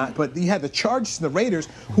remember it or not, but you had the Chargers and the Raiders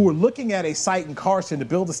who were looking at a site in Carson to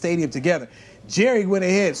build a stadium together. Jerry went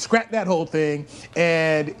ahead, scrapped that whole thing,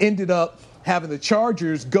 and ended up having the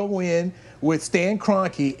Chargers go in with Stan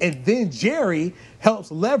Kroenke, and then Jerry helps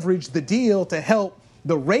leverage the deal to help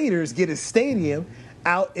the Raiders get a stadium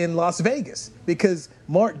out in Las Vegas, because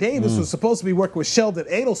Mark Davis was supposed to be working with Sheldon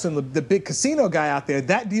Adelson, the big casino guy out there.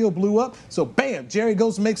 That deal blew up. So, bam, Jerry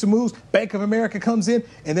goes and makes some moves. Bank of America comes in,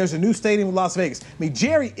 and there's a new stadium in Las Vegas. I mean,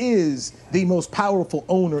 Jerry is the most powerful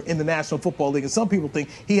owner in the National Football League, and some people think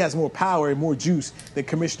he has more power and more juice than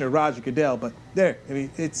Commissioner Roger Goodell. But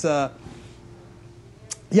it's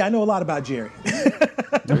I know a lot about Jerry.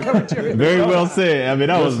 Very well said. I mean,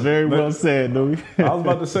 that was very well said, Louis. I was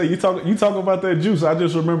about to say, you talk about that juice. I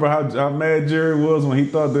just remember how mad Jerry was when he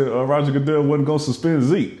thought that Roger Goodell wasn't going to suspend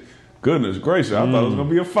Zeke. Goodness gracious, I thought it was going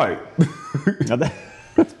to be a fight.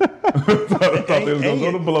 I thought they was going to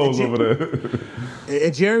go to blows over there.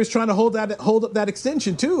 And Jerry was trying to hold up that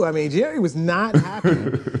extension too. I mean, Jerry was not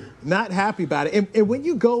happy about it. And when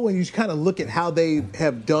you go and you kind of look at how they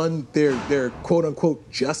have done their quote unquote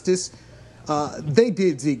justice, they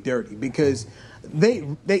did Zeke dirty, because they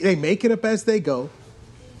make it up as they go.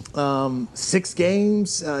 6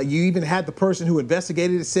 games. You even had the person who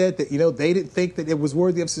investigated it said that, they didn't think that it was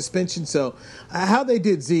worthy of suspension. So how they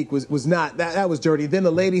did Zeke was not, that was dirty. Then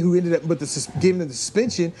the lady who ended up with giving the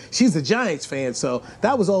suspension, she's a Giants fan. So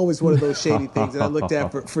that was always one of those shady things that I looked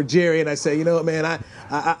at for Jerry. And I say, man,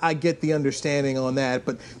 I get the understanding on that.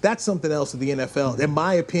 But that's something else with the NFL. In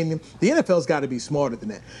my opinion, the NFL's got to be smarter than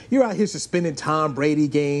that. You're out here suspending Tom Brady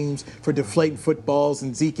games for deflating footballs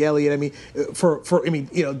and Zeke Elliott. I mean,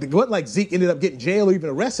 what, like Zeke ended up getting jailed or even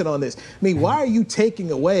arrested on this. I mean, why are you taking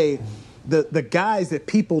away the guys that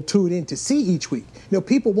people tune in to see each week?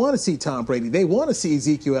 People want to see Tom Brady. They want to see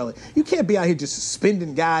Ezekiel Elliott. You can't be out here just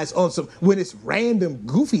suspending guys when it's random,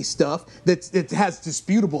 goofy stuff that has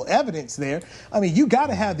disputable evidence there. I mean, you got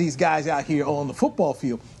to have these guys out here on the football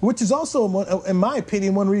field, which is also, in my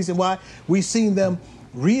opinion, one reason why we've seen them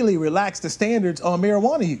really relax the standards on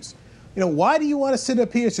marijuana use. why do you want to sit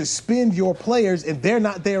up here, suspend your players, and they're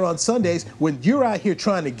not there on Sundays when you're out here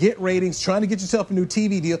trying to get ratings, trying to get yourself a new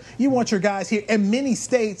TV deal? You want your guys here. And many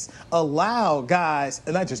states allow guys,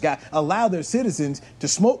 and not just guys, allow their citizens to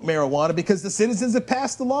smoke marijuana because the citizens have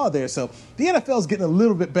passed the law there. So the NFL is getting a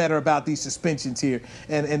little bit better about these suspensions here,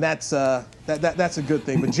 and that's a good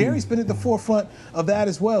thing. But Jerry's been at the forefront of that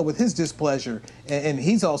as well with his displeasure, and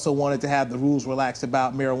he's also wanted to have the rules relaxed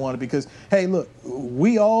about marijuana because, hey, look,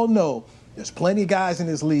 we all know there's plenty of guys in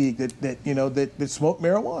this league that smoke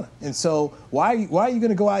marijuana. And so why are you going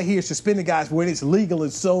to go out here suspending guys when it's legal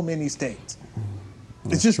in so many states?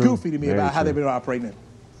 It's just goofy to me about how they've been operating it.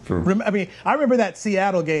 I mean, I remember that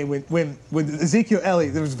Seattle game when Ezekiel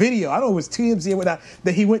Elliott, there was video, I don't know if it was TMZ or whatnot,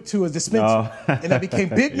 that he went to a dispensary. And that became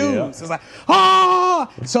big news. Yeah. It was like,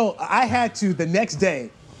 So I had to, the next day,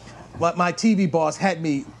 my TV boss had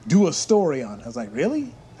me do a story on it. I was like,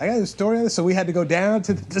 really? I got a story on this? So we had to go down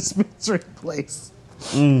to the dispensary place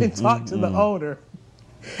and talk to the owner.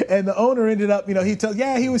 And the owner ended up, he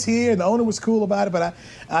was here, and the owner was cool about it, but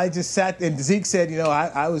I just sat, and Zeke said,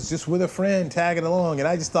 I was just with a friend tagging along, and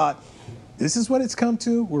I just thought, this is what it's come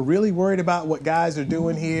to? We're really worried about what guys are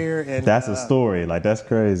doing here. And that's a story. Like, that's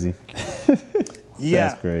crazy. Yeah.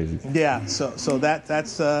 That's crazy. Yeah, so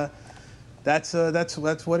that's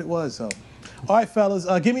what it was. So. All right, fellas,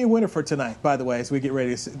 give me a winner for tonight, by the way, as we get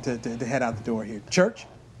ready to head out the door here. Church?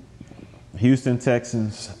 Houston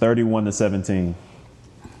Texans, 31-17.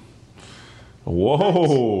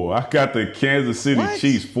 Whoa, I got the Kansas City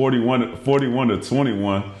Chiefs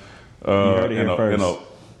 41-21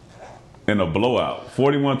 in a blowout.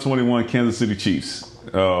 41-21 Kansas City Chiefs.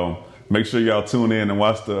 Make sure y'all tune in and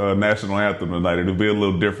watch the national anthem tonight. It'll be a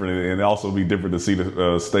little different, and also be different to see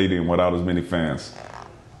the stadium without as many fans.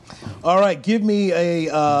 All right, give me a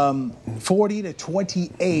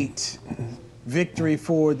 40-28 victory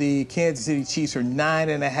for the Kansas City Chiefs, or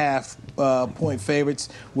 9.5 point favorites,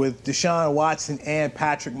 with Deshaun Watson and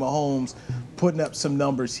Patrick Mahomes putting up some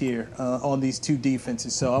numbers here on these two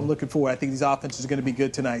defenses. So I'm looking forward. I think these offenses are going to be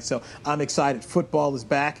good tonight. So I'm excited. Football is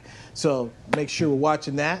back. So make sure we're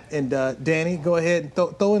watching that. And Danny, go ahead and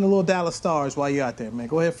throw in a little Dallas Stars while you're out there, man.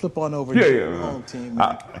 Go ahead, flip on over to the home team.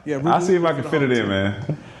 I'll see if I can fit it in,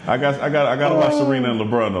 man. I got to watch Serena and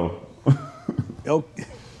LeBron though. Okay.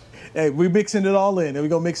 Hey, we're mixing it all in, and we're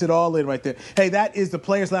going to mix it all in right there. Hey, that is the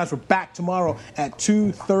Players Lounge. We're back tomorrow at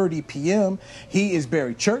 2:30 p.m. He is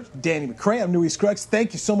Barry Church, Danny McCray. I'm Newey Scruggs.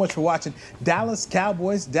 Thank you so much for watching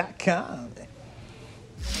DallasCowboys.com.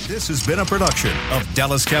 This has been a production of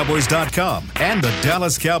DallasCowboys.com and the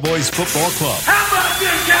Dallas Cowboys Football Club.